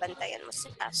kanila, mabantayan mo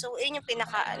sila. So, yun yung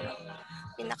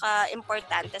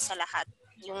pinaka-importante sa lahat.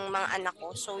 yung mga anak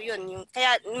ko. So yun,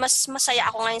 kaya mas masaya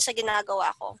ako ngayon sa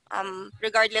ginagawa ko.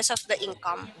 Regardless of the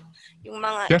income. Yung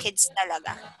mga kids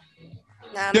talaga.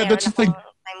 Na meron that's the thing.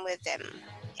 akong time with them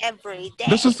every day.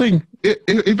 That's the thing.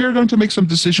 If you're going to make some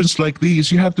decisions like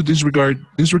these, you have to disregard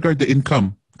the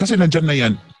income. Kasi nandyan na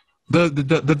yan.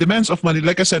 The demands of money,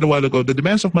 like I said a while ago, the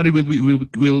demands of money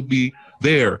will be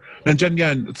there. Nandyan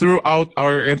yan throughout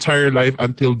our entire life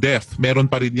until death. Meron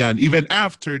pa rin yan. Even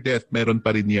after death, meron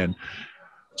pa rin yan.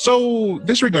 So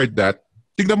disregard that.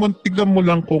 Tignan mo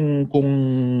lang kung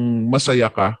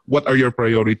masaya ka. What are your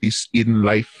priorities in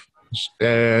life?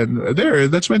 And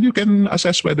that's when you can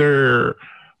assess whether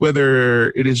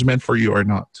it is meant for you or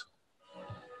not.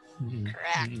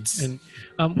 Correct. And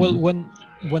well,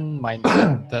 one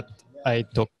mindset that I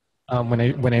took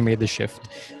when I made the shift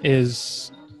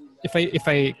is if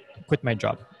I quit my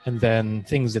job and then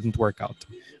things didn't work out,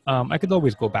 I could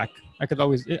always go back.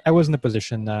 I was in a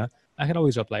position I could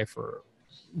always apply for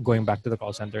going back to the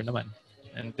call center naman,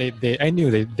 and I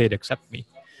knew they'd accept me.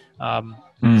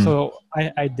 So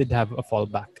I did have a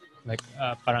fallback, like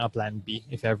parang a plan B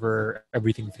if ever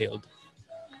everything failed.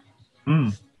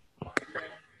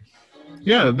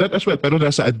 Yeah, that as well. Pero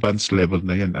nasa advanced level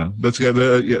na yan. That's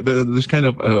kind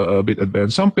of a bit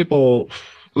advanced. Some people,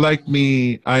 like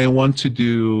me, I want to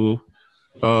do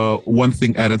one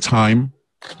thing at a time.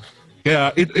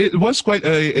 Yeah, it was quite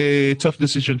a tough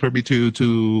decision for me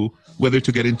to whether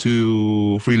to get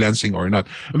into freelancing or not.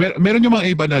 Meron yung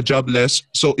mga iba na jobless,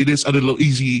 so it is a little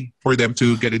easy for them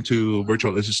to get into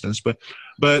virtual assistants. But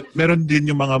meron din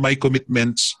yung mga may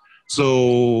commitments,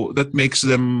 so that makes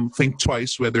them think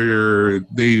twice whether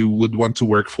they would want to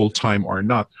work full time or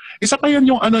not. Isa pa yan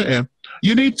yung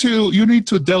you need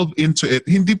to delve into it.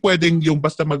 Hindi pwedeng yung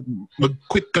basta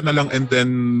mag-quit ka na lang and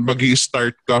then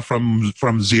mag-i-start ka from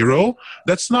zero.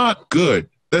 That's not good.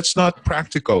 That's not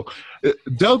practical.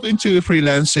 Delve into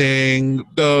freelancing.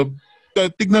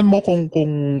 Tignan mo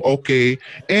kung okay.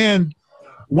 And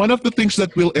one of the things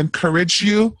that will encourage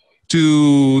you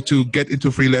to get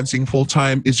into freelancing full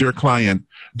time is your client.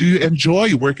 Do you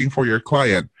enjoy working for your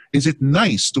client? Is it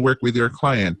nice to work with your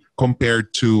client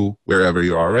compared to wherever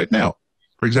you are right now?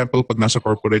 For example, pag nasa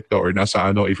corporate ka or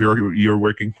nasa if you're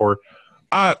working for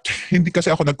hindi kasi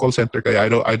ako nag-call center kaya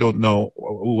I don't know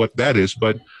what that is,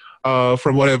 but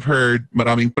from what I've heard,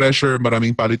 maraming pressure,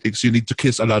 maraming politics, you need to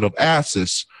kiss a lot of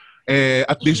asses.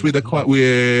 At least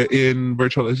in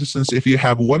virtual assistants, if you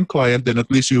have one client, then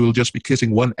at least you will just be kissing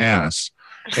one ass.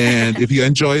 And if you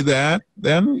enjoy that,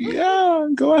 then yeah,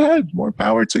 go ahead. More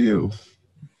power to you.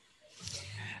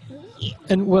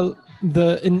 And well,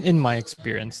 in my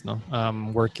experience,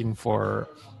 working for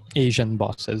Asian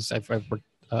bosses, I've worked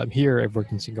here. I've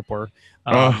worked in Singapore.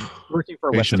 Working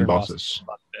for Asian Western bosses,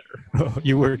 not better.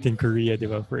 You worked in Korea,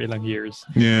 diba, for ilang years.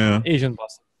 Yeah. Asian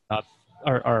bosses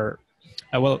are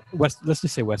let's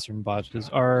just say Western bosses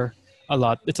are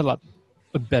it's a lot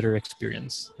a better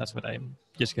experience. That's what I'm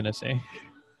just gonna say.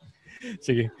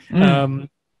 So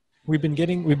we've been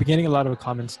getting a lot of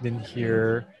comments in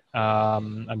here.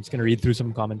 I'm just gonna read through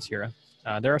some comments here.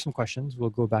 There are some questions.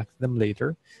 We'll go back to them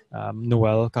later.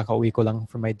 Noel, kakauwi ko lang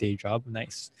from my day job.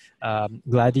 Nice.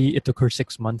 Gladys, it took her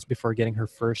 6 months before getting her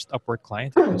first Upwork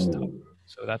client. It was tough.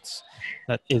 So that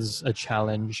is a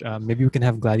challenge. Maybe we can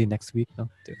have Gladys next week, to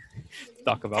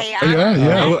talk about.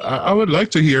 Yeah. I would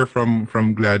like to hear from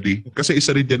Gladys. Kasi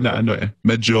isa rin din na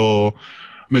medyo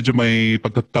may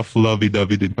pagka-tough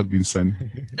lovey-dovey din pag minsan.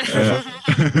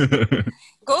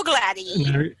 Go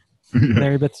Gladys.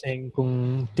 Naribet saying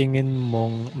kung tingin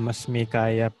mong mas may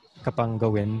kaya ka pang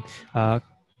gawin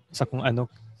sa kung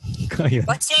ano kaya.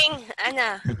 Bossing,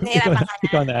 nahirapan ka na.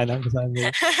 Ikaw na,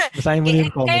 basahin mo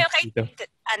yung comments dito.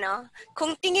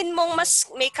 Kung tingin mong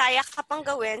mas may kaya ka pang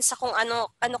gawin sa kung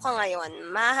ano ka ngayon,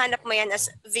 mahanap mo yan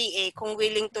as VA kung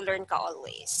willing to learn ka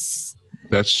always.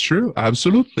 That's true.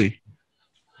 Absolutely.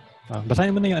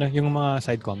 Basahin mo na yung mga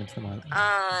side comments naman.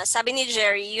 Sabi ni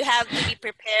Jerry, you have to be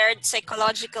prepared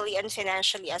psychologically and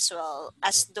financially as well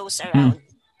as those around.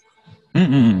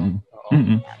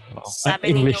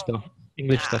 Sabi English to,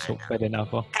 so pwede na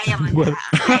ako. Kaya mo na.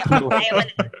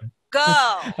 Go!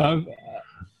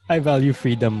 I value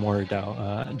freedom more daw.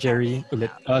 Jerry,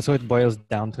 ulit. So it boils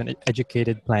down to an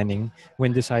educated planning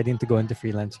when deciding to go into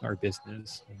freelancing or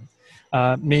business.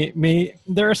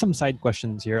 There are some side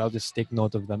questions here. I'll just take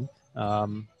note of them.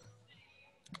 Ano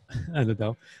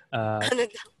daw?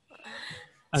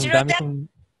 Ang dami kong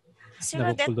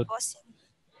napupulot.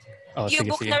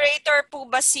 Audiobook narrator po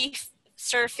ba si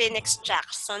Sir Phoenix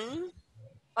Jackson?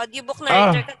 Audiobook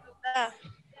narrator ka ba?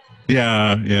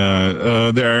 Yeah.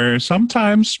 There are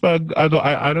sometimes, but I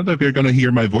don't know if you're gonna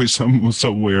hear my voice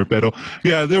somewhere. Pero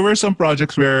yeah, there were some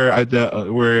projects where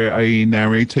I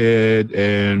narrated,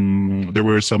 and there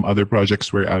were some other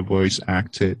projects where I voice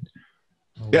acted.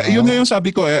 Yeah, yun nga yung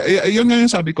sabi ko eh. Yun nga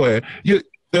yung sabi ko eh.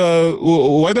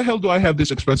 Why the hell do I have this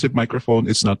expensive microphone?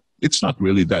 It's not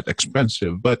really that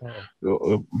expensive, but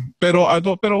pero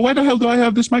why the hell do I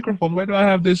have this microphone? Why do I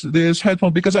have this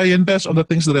headphone? Because I invest on the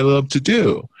things that I love to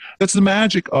do. That's the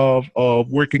magic of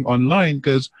working online,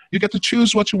 because you get to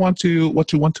choose what you want to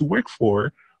work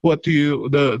for,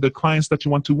 the clients that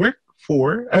you want to work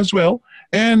for as well.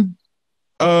 And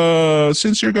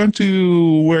since you're going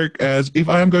to work if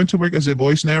I am going to work as a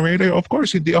voice narrator, of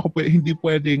course hindi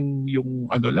pwedeng yung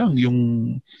ano lang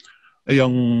yung I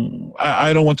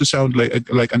don't want to sound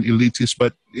like an elitist,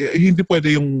 but hindi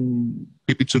pwede yung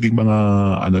pipitsuging mga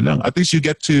ano lang. At least I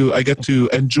get to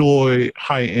enjoy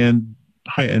high end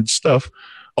stuff,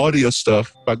 audio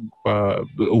stuff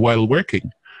while working.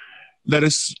 That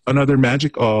is another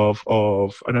magic of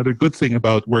another good thing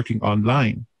about working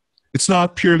online. It's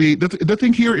not purely the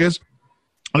thing here is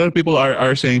a lot of people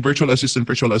are saying virtual assistant.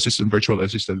 Virtual assistant,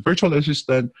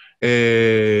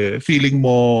 feeling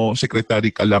mo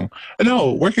secretary ka lang.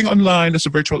 No, working online as a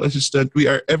virtual assistant,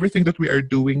 everything that we are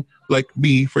doing, like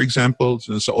me, for example,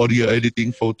 so audio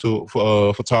editing,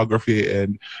 photography,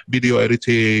 and video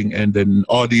editing, and then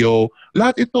audio.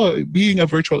 Lahat ito, being a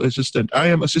virtual assistant, I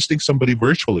am assisting somebody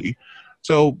virtually.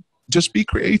 So just be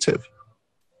creative.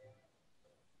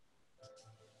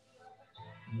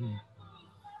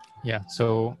 Yeah,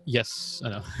 so yes,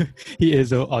 he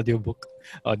is an audiobook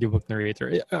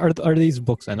narrator. Are these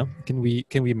books, Can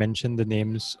we mention the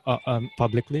names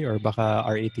publicly, or baka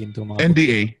R18 to mga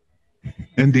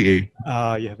NDA.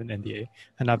 You have an NDA.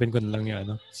 Hanapin ko na lang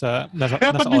yung nasa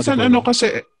pag minsan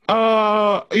kasi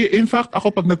in fact ako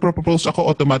pag nagpro-propose ako,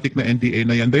 automatic na NDA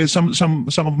na yan. Dahil some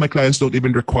of my clients don't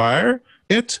even require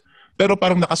it. Pero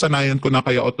parang nakasanayan ko na,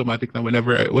 kaya automatic na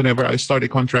whenever I start a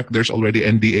contract, there's already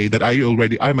NDA that I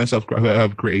myself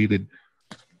have created.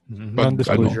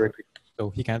 Non-disclosure, so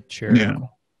he can't share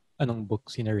anong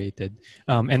books he narrated.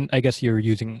 And I guess you're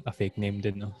using a fake name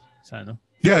din, no?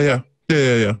 Yeah.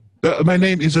 My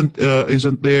name isn't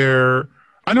there.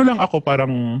 Ano lang ako,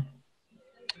 parang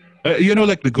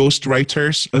like the ghost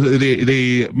writers,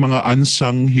 the mga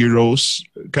unsung heroes.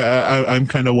 I'm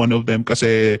kind of one of them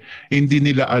kasi hindi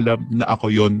nila alam na ako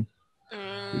yon.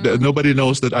 Nobody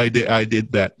knows that I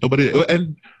did that. Nobody,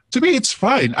 and to me it's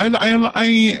fine. I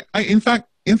in fact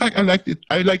I like it.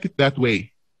 I like it that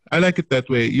way.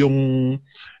 Yung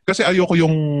kasi ayoko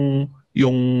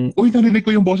yung narinig ko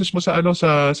yung boses mo sa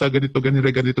ganito.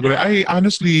 I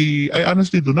honestly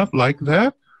do not like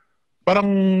that.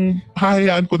 Parang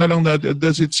hahayaan ko na lang na,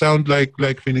 does it sound like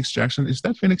Phoenix Jackson? Is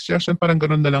that Phoenix Jackson? Parang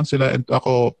ganun na lang sila, and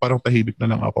ako parang tahimik na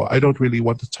lang ako. I don't really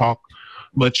want to talk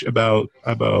much about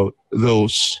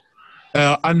those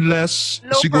unless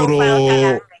low siguro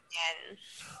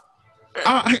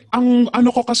ang ano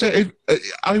ko kasi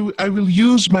I will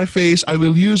use my face, I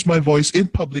will use my voice in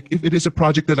public if it is a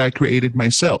project that I created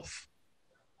myself.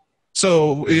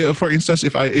 So, for instance,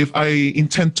 if I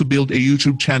intend to build a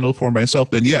YouTube channel for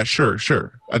myself, then yeah, sure.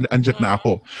 Andyan na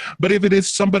ako. But if it is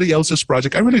somebody else's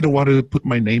project, I really don't want to put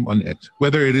my name on it.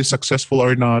 Whether it is successful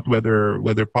or not, whether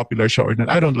popular show or not,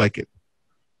 I don't like it.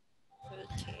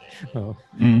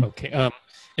 Okay.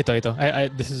 Ito.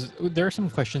 There are some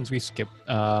questions we skipped,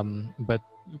 but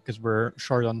because we're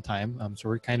short on time, so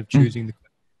we're kind of choosing the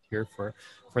here for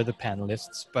the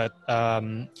panelists. But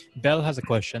Belle has a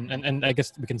question, and I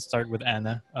guess we can start with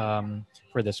Anna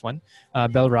for this one.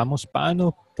 Belle Ramos,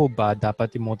 paano po ba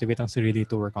dapat i-motivate ang sarili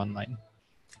to work online?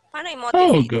 Paano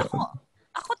i-motivate?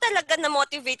 Ako talaga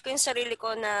na-motivate ko yung sarili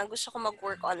ko na gusto ko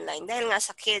mag-work online dahil nga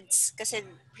sa kids. Kasi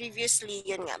previously,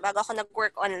 yun nga, bago ako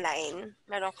nag-work online,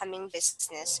 meron kaming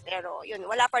business. Pero yun,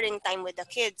 wala pa rin time with the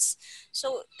kids.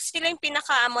 So, sila yung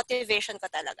pinaka-motivation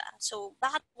ko talaga. So,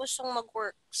 bakit gustong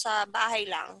mag-work sa bahay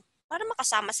lang? Para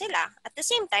makasama sila. At the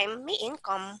same time, may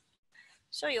income.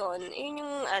 So, yun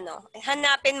yung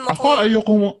hanapin mo ako,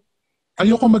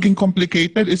 ayoko maging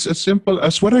complicated. It's as simple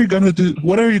as what are you gonna do?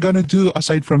 What are you gonna do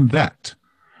aside from that?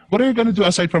 What are you gonna do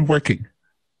aside from working?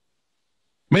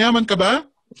 Mayaman ka ba?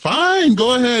 Fine,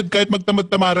 go ahead. Kahit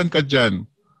magtamad-tamaran ka dyan.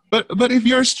 But if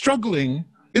you're struggling,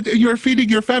 you're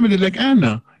feeding your family like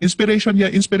Anna. Inspiration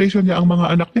niya ang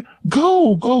mga anak niya.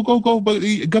 Go.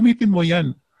 Gamitin mo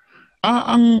yan.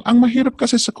 Ang mahirap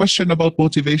kasi sa question about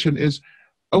motivation is,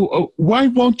 why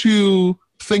won't you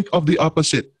think of the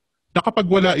opposite? Na kapag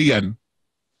wala iyan,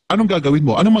 anong gagawin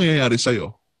mo? Anong mangyayari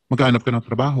sa'yo? Maghanap ka ng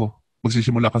trabaho.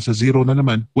 magsisimula ka sa zero na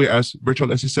naman. Whereas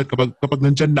virtual assistant, kapag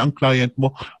nandyan na ang client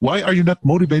mo, why are you not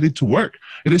motivated to work?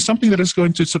 It is something that is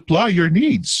going to supply your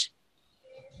needs.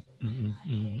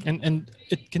 And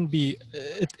it can be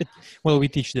well, we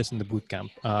teach this in the boot camp,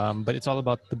 but it's all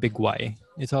about the big why.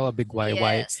 It's all a big why.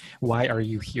 Yes. Why are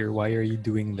you here? Why are you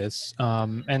doing this?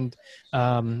 And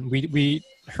we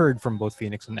heard from both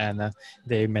Phoenix and Anna.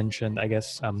 They mentioned, I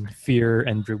guess, fear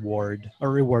and reward,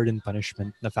 or reward and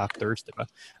punishment, the factors, diba?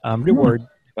 Reward,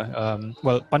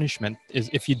 well, punishment is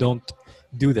if you don't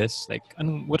do this, like,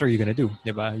 what are you gonna do,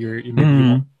 diba?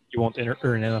 You won't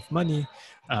earn enough money.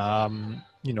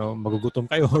 Magugutom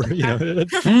kayo, or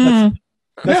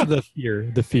that's the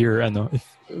fear. The fear, if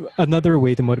another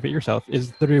way to motivate yourself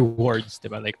is the rewards,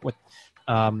 diba? Like what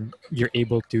you're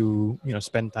able to,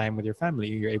 spend time with your family.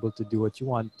 You're able to do what you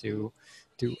want to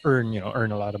earn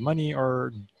a lot of money,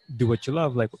 or do what you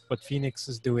love, like what Phoenix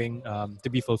is doing, to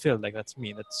be fulfilled. Like that's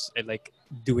me. I like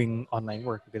doing online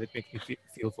work because it makes me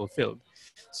feel fulfilled.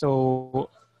 So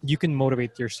you can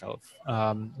motivate yourself.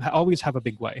 Always have a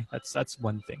big why. That's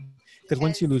one thing. Because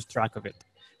once you lose track of it,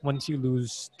 once you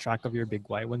lose track of your big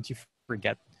why, once you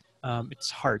forget, it's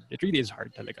hard. It really is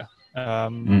hard, talaga, to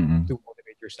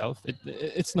motivate yourself.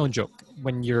 It's no joke.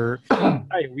 When you're,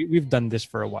 we've done this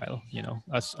for a while,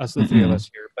 us the three of us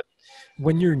here. But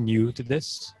when you're new to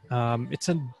this, it's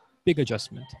a big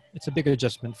adjustment. It's a big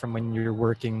adjustment from when you're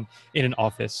working in an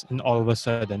office, and all of a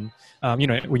sudden,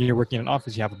 when you're working in an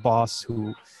office, you have a boss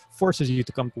who forces you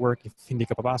to come to work. If hindi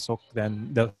ka papasok,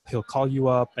 then he'll call you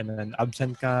up and then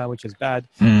absent ka, which is bad.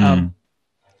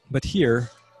 But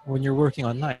here, when you're working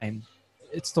online,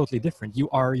 it's totally different. You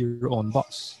are your own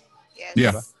boss. Yes.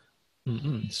 Yeah.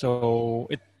 So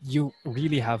you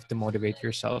really have to motivate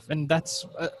yourself, and that's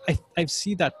I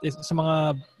see that sa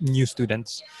mga new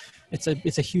students, it's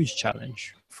a huge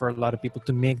challenge for a lot of people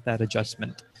to make that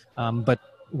adjustment. But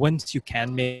once you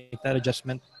can make that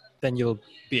adjustment, then you'll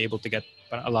be able to get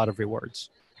a lot of rewards.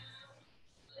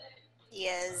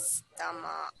 Yes,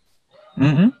 tama.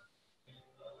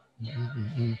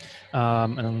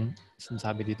 Anong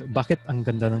sinasabi dito? Bakit ang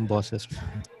ganda ng boses?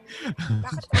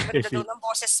 Bakit ang ganda daw ng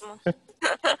boses mo?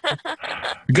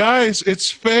 Guys,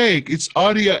 it's fake. It's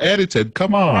audio edited.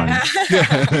 Come on.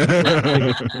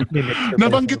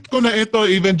 Nabanggit ko na ito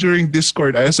even during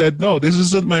Discord. I said, no, this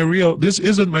isn't my real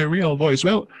voice.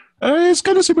 Well, it's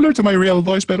kind of similar to my real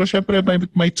voice, pero syempre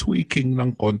may tweaking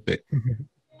ng konti.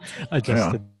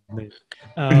 Adjusted.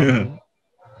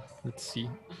 Let's see.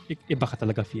 Iba ka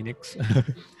talaga, Phoenix.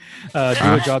 Do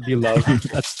a job you love.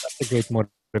 That's a great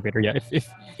motivator. Yeah,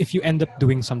 if you end up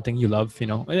doing something you love,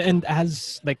 and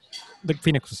as like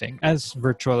Phoenix was saying, as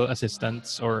virtual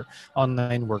assistants or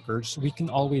online workers, we can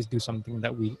always do something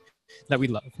that we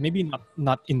love. Maybe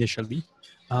not initially,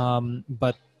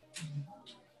 but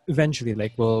eventually,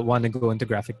 like, we'll want to go into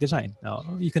graphic design. Now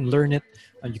you can learn it,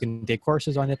 you can take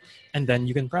courses on it, and then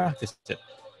you can practice it.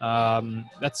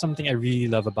 That's something I really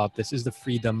love about this, is the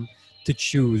freedom to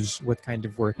choose what kind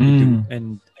of work you do,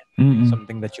 and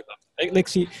something that you love. Like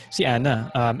see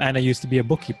Anna. Anna used to be a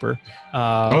bookkeeper.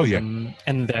 And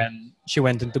then she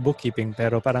went into bookkeeping,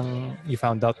 pero parang you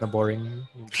found out na boring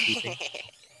yung bookkeeping.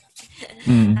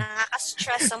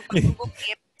 Nakaka-stress ang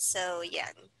pag-bookkeep. So,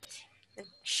 yan.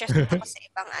 Shift ako sa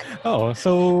ibang ano. Oh,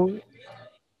 so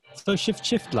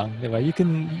shift lang, di ba? You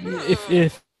can,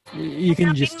 if you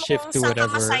can just shift to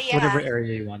whatever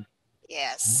area you want.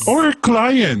 Yes. Or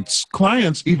clients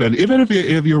even if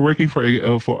you're working for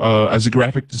as a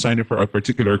graphic designer for a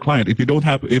particular client, if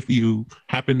you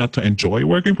happen not to enjoy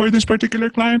working for this particular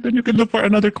client, then you can look for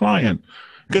another client.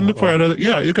 You can look for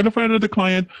another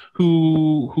client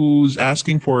who's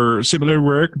asking for similar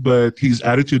work, but his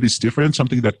attitude is different,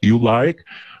 something that you like.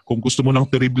 Kung gusto mo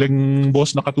ng terribleng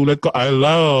boss na katulad ko, I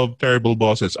love terrible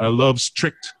bosses. I love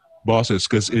strict bosses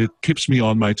because it keeps me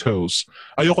on my toes.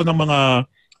 Ayoko ng mga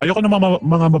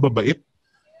mababait.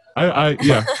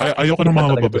 Ayoko ng mga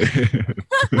mababait.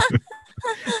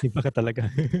 Iba ka talaga.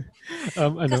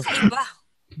 Kakaiba.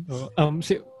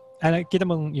 Kita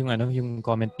mo yung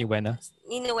comment ni Wena?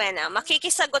 Ni Wena,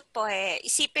 makikisagot po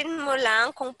Isipin mo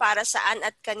lang kung para saan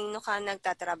at kanino ka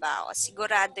nagtatrabaho.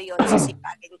 Sigurado yon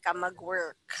sisipagin ka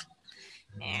mag-work.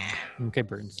 Yeah. Okay,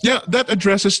 Burns. Yeah, that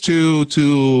addresses to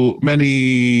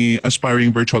many aspiring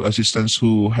virtual assistants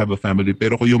who have a family.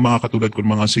 Pero kung yung mga katulad ko,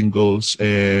 mga singles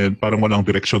and parang walang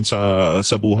direksyon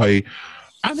sa buhay,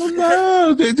 I don't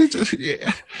know. If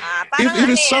it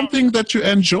is something that you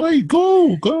enjoy,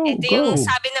 go. Ito yung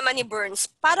sabi naman ni Burns,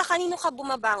 para kanino ka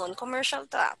bumabangon? Commercial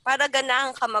to. Para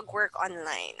ganahan ka mag-work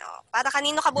online. Para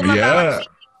kanino ka bumabangon? Yeah.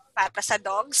 Para sa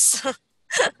dogs?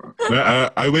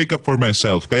 I wake up for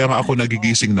myself. Kaya nga ako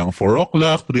nagigising ng 4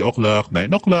 o'clock, 3 o'clock,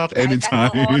 9 o'clock,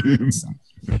 anytime.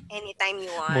 Anytime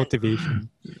you want. Motivation.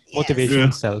 Yes.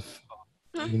 Motivation self.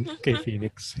 Okay,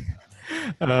 Phoenix.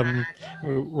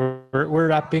 We're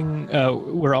wrapping.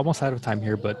 We're almost out of time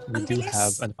here, but we do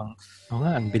have. Ano pang? Oh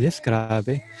nga, ang bilis,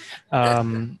 grabe.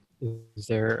 Is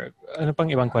there ano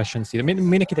pang ibang questions dito? May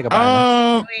nakita ka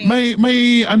ba?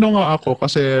 May ano nga ako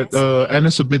kasi Anna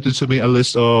submitted to me a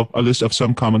list of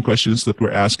some common questions that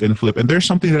were asked in Flip, and there's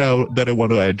something that I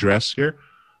want to address here.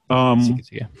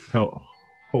 Sige.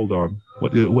 Hold on.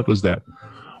 What was that?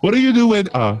 What do you do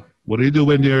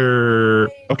when you're...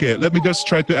 Okay, let me just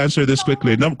try to answer this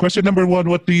quickly. Question number 1,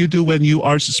 what do you do when you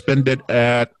are suspended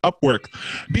at Upwork?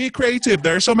 Be creative.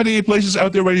 There are so many places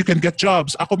out there where you can get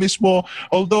jobs. Ako mismo,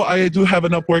 although I do have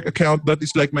an Upwork account, that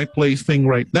is like my plaything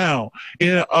right now.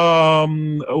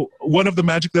 One of the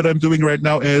magic that I'm doing right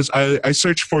now is I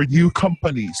search for new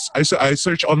companies. I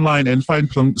search online and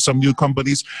find some new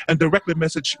companies and directly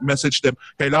message them.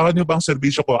 Kailangan nyo bang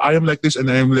serbisyo ko? I am like this and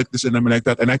I am like this and I'm like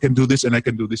that and I can do this and I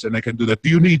can do this and I can do that. Do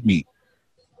you need me?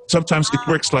 Sometimes it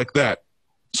works like that.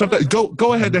 Sometimes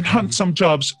go ahead and hunt some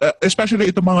jobs, especially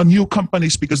itong mga new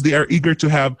companies because they are eager to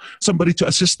have somebody to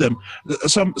assist them.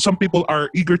 Some people are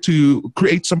eager to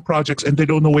create some projects and they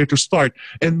don't know where to start.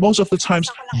 And most of the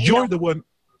times, you're the one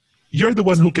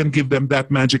who can give them that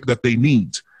magic that they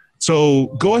need. So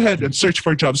go ahead and search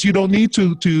for jobs. You don't need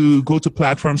to go to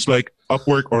platforms like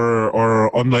Upwork or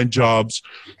online jobs.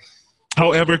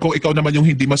 However, kung ikaw naman yung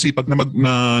hindi masipag na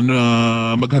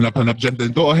maghanap-hanap dyan,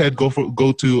 then go ahead, go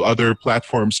to other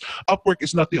platforms. Upwork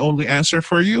is not the only answer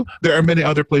for you. There are many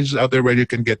other places out there where you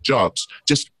can get jobs.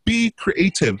 Just be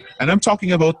creative. And I'm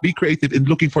talking about be creative in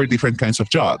looking for different kinds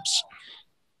of jobs.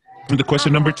 And the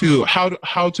question number 2, how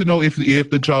to know if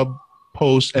the job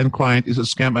post and client is a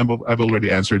scam? I've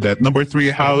already answered that. Number 3,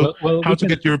 how to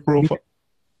get your profile.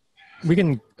 We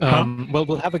can,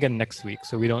 we'll have again next week,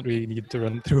 so we don't really need to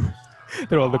run through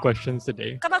all the questions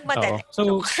today.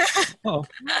 So,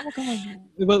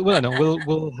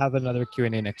 we'll have another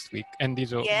Q&A next week, and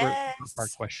these are our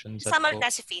questions. Sama na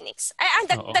si Phoenix. Ay, ang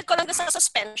dagdag ko lang sa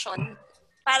suspension.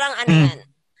 Parang ano yan.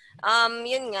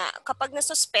 Yun nga, kapag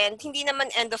na-suspend, hindi naman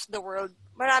end of the world.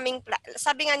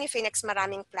 Sabi nga ni Phoenix,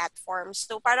 maraming platforms.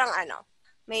 So parang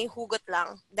may hugot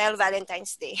lang dahil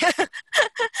Valentine's Day.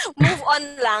 Move on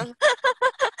lang.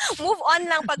 Move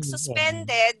on lang pag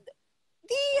suspended.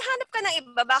 Di hanap ka ng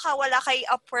iba, baka wala kay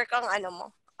Upwork ang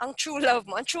ang true love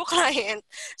mo, ang true client.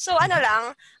 So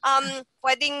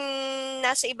pwedeng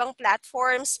nasa ibang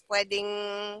platforms, pwedeng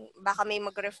baka may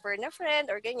mag-refer na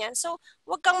friend or ganyan. So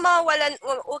wag ka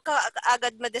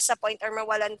agad ma-disappoint or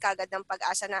mawalan ka agad ng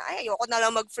pag-asa na ayoko na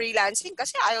lang mag-freelancing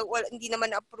kasi hindi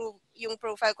naman approve yung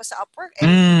profile ko sa Upwork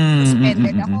and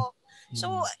suspended ako.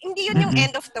 So hindi yun yung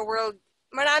end of the world.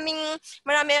 Marami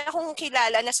akong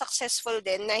kilala na successful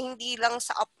din na hindi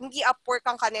Upwork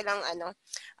ang kanilang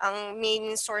ang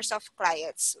main source of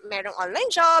clients. Merong online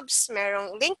jobs,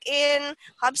 merong LinkedIn,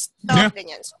 HubSpot,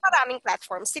 ganyan. So maraming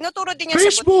platforms. Tinuturo din yan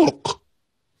Facebook.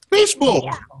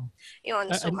 Yeah.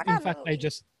 Yun. So in fact,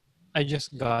 I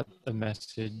just got a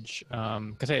message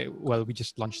kasi we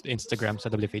just launched Instagram sa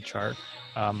WFHR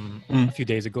a few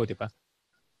days ago, diba?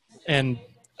 And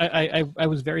I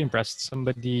was very impressed.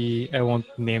 Somebody, I won't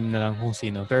name na lang kung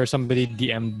sino, pero somebody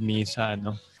DM'd me sa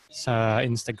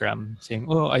Instagram saying,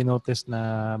 I noticed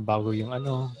na bago yung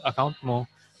account mo.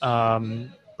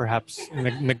 Perhaps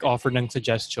nag-offer ng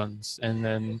suggestions and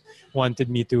then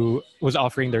was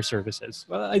offering their services.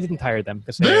 Well, I didn't hire them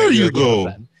kasi there you go.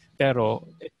 Pero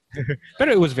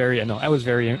it was very I was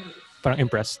very parang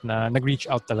impressed na nag-reach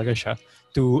out talaga siya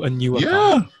to a new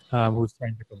account who's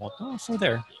trying to promote. So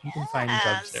there, you can find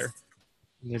jobs there.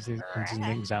 This is an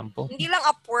example. Hindi lang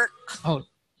Upwork.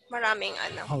 Maraming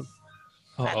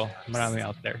marami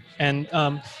out there. And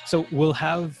so we'll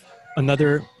have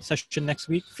another session next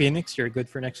week. Phoenix, you're good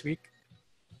for next week?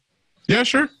 Yeah,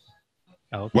 sure.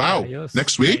 Okay, wow, ayos.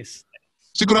 Next week? Nice.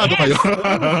 Sigurado kayo?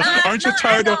 Aren't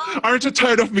you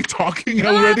tired of me talking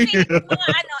already? 8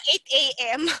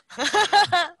 a.m.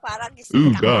 Parang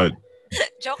gising ka. God.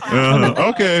 Joke lang.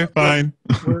 Okay, fine.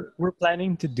 We're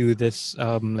planning to do this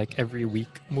like every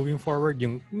week moving forward.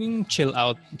 Yung chill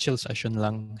session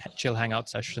lang, chill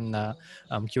hangout session na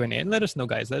Q&A. And let us know,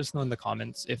 guys. Let us know in the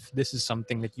comments if this is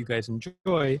something that you guys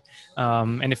enjoy.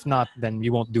 And if not, then we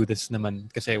won't do this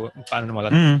naman kasi paano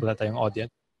naman wala tayong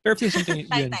audience. Pero if there's something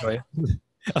you enjoy,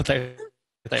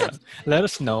 let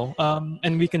us know.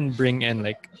 And we can bring in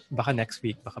baka next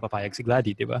week, baka papayag si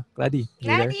Glady, di ba? Glady,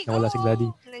 Glady, nawala si Glady.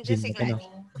 Nandiyan si Glady.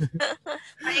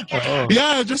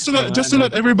 Yeah, just to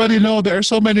let everybody know, there are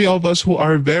so many of us who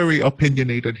are very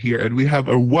opinionated here, and we have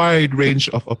a wide range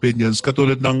of opinions.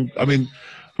 Katulad ng, I mean,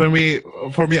 for me,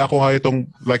 ako nga itong,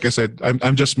 like I said,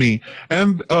 I'm just me.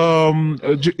 And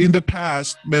in the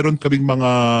past, meron kaming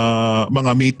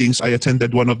mga meetings. I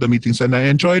attended one of the meetings, and I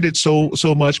enjoyed it so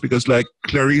much because, like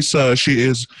Clarissa, she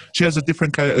has a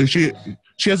different kind. She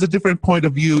has a different point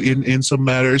of view in some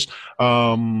matters.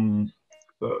 What's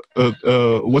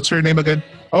her name again?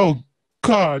 Oh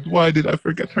God, why did I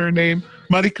forget her name?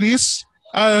 Marie Chris.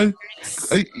 Yeah,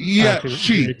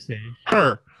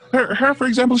 her, for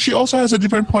example, she also has a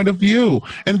different point of view,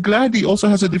 and Gladys also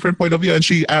has a different point of view, and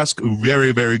she asks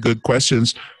very, very good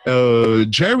questions.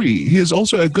 Jerry, he is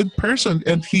also a good person,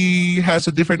 and he has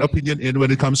a different opinion in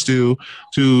when it comes to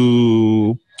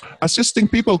assisting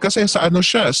people kasi sa ano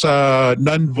siya sa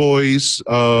non-voice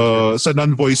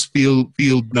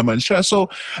field naman siya. So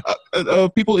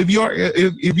people, if you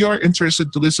are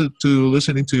interested to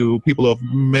listening to people of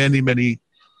many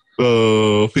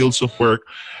fields of work,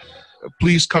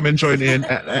 please come and join in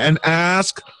and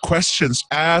ask questions.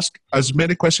 Ask as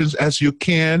many questions as you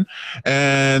can,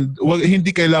 and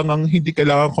hindi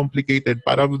kailangan complicated.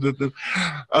 Para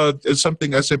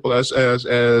something as simple as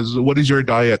what is your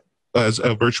diet as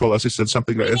a virtual assistant,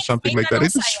 something like that.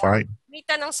 It is fine. May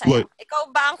tanong sa'yo.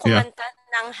 Ikaw ba ang kumanta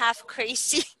ng Half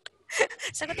Crazy?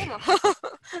 Sagutin mo.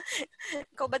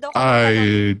 Ikaw ba daw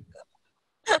kumanta?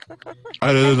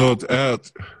 I don't know.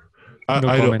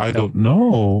 I don't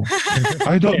know.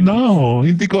 I don't know.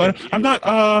 Hindi ko. I'm not.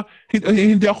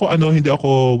 Hindi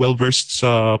ako well versed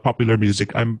sa popular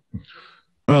music. I'm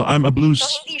a blues.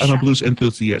 So, I'm a blues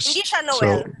enthusiast. Hindi siya Noel. So,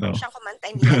 no. Siya kumanta.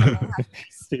 Hindi siya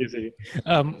Sige.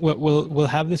 We'll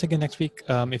have this again next week.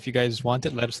 If you guys want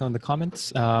it, let us know in the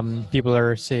comments. People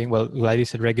are saying, well, Gladys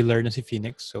said regular na si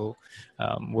Phoenix, so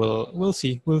we'll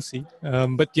see.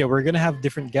 But yeah, we're gonna have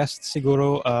different guests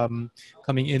siguro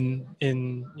coming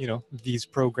in these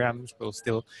programs. We'll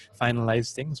still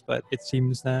finalize things, but it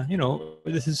seems that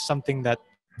this is something that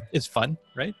is fun,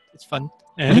 right? It's fun.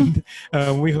 And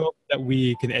we hope that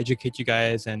we can educate you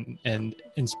guys and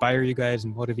inspire you guys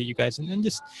and motivate you guys and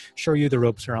just show you the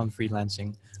ropes around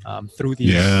freelancing through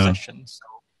these sessions.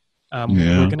 So,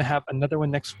 we're going to have another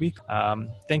one next week.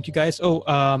 Thank you guys.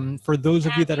 For those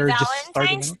of you that are just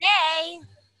starting. Valentine's Day.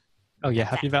 Oh, yeah.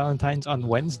 Happy Valentine's on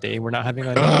Wednesday. We're not having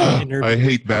an interview. I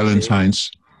hate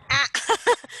Valentine's.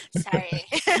 Sorry.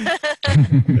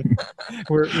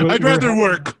 I'd rather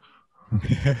work.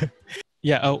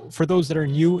 Yeah, for those that are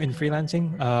new in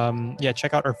freelancing,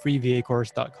 check out our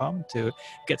freevacourse.com to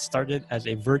get started as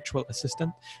a virtual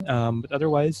assistant. But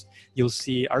otherwise, you'll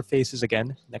see our faces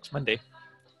again next Monday.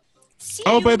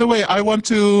 By the way, I want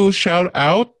to shout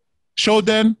out,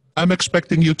 Shoden, I'm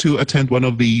expecting you to attend one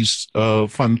of these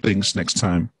fun things next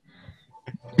time.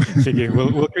 Sige,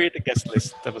 we'll create a guest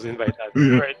list. Tapos invite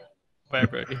natin. All right. Bye,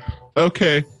 everybody.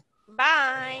 Okay.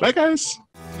 Bye. Bye, guys.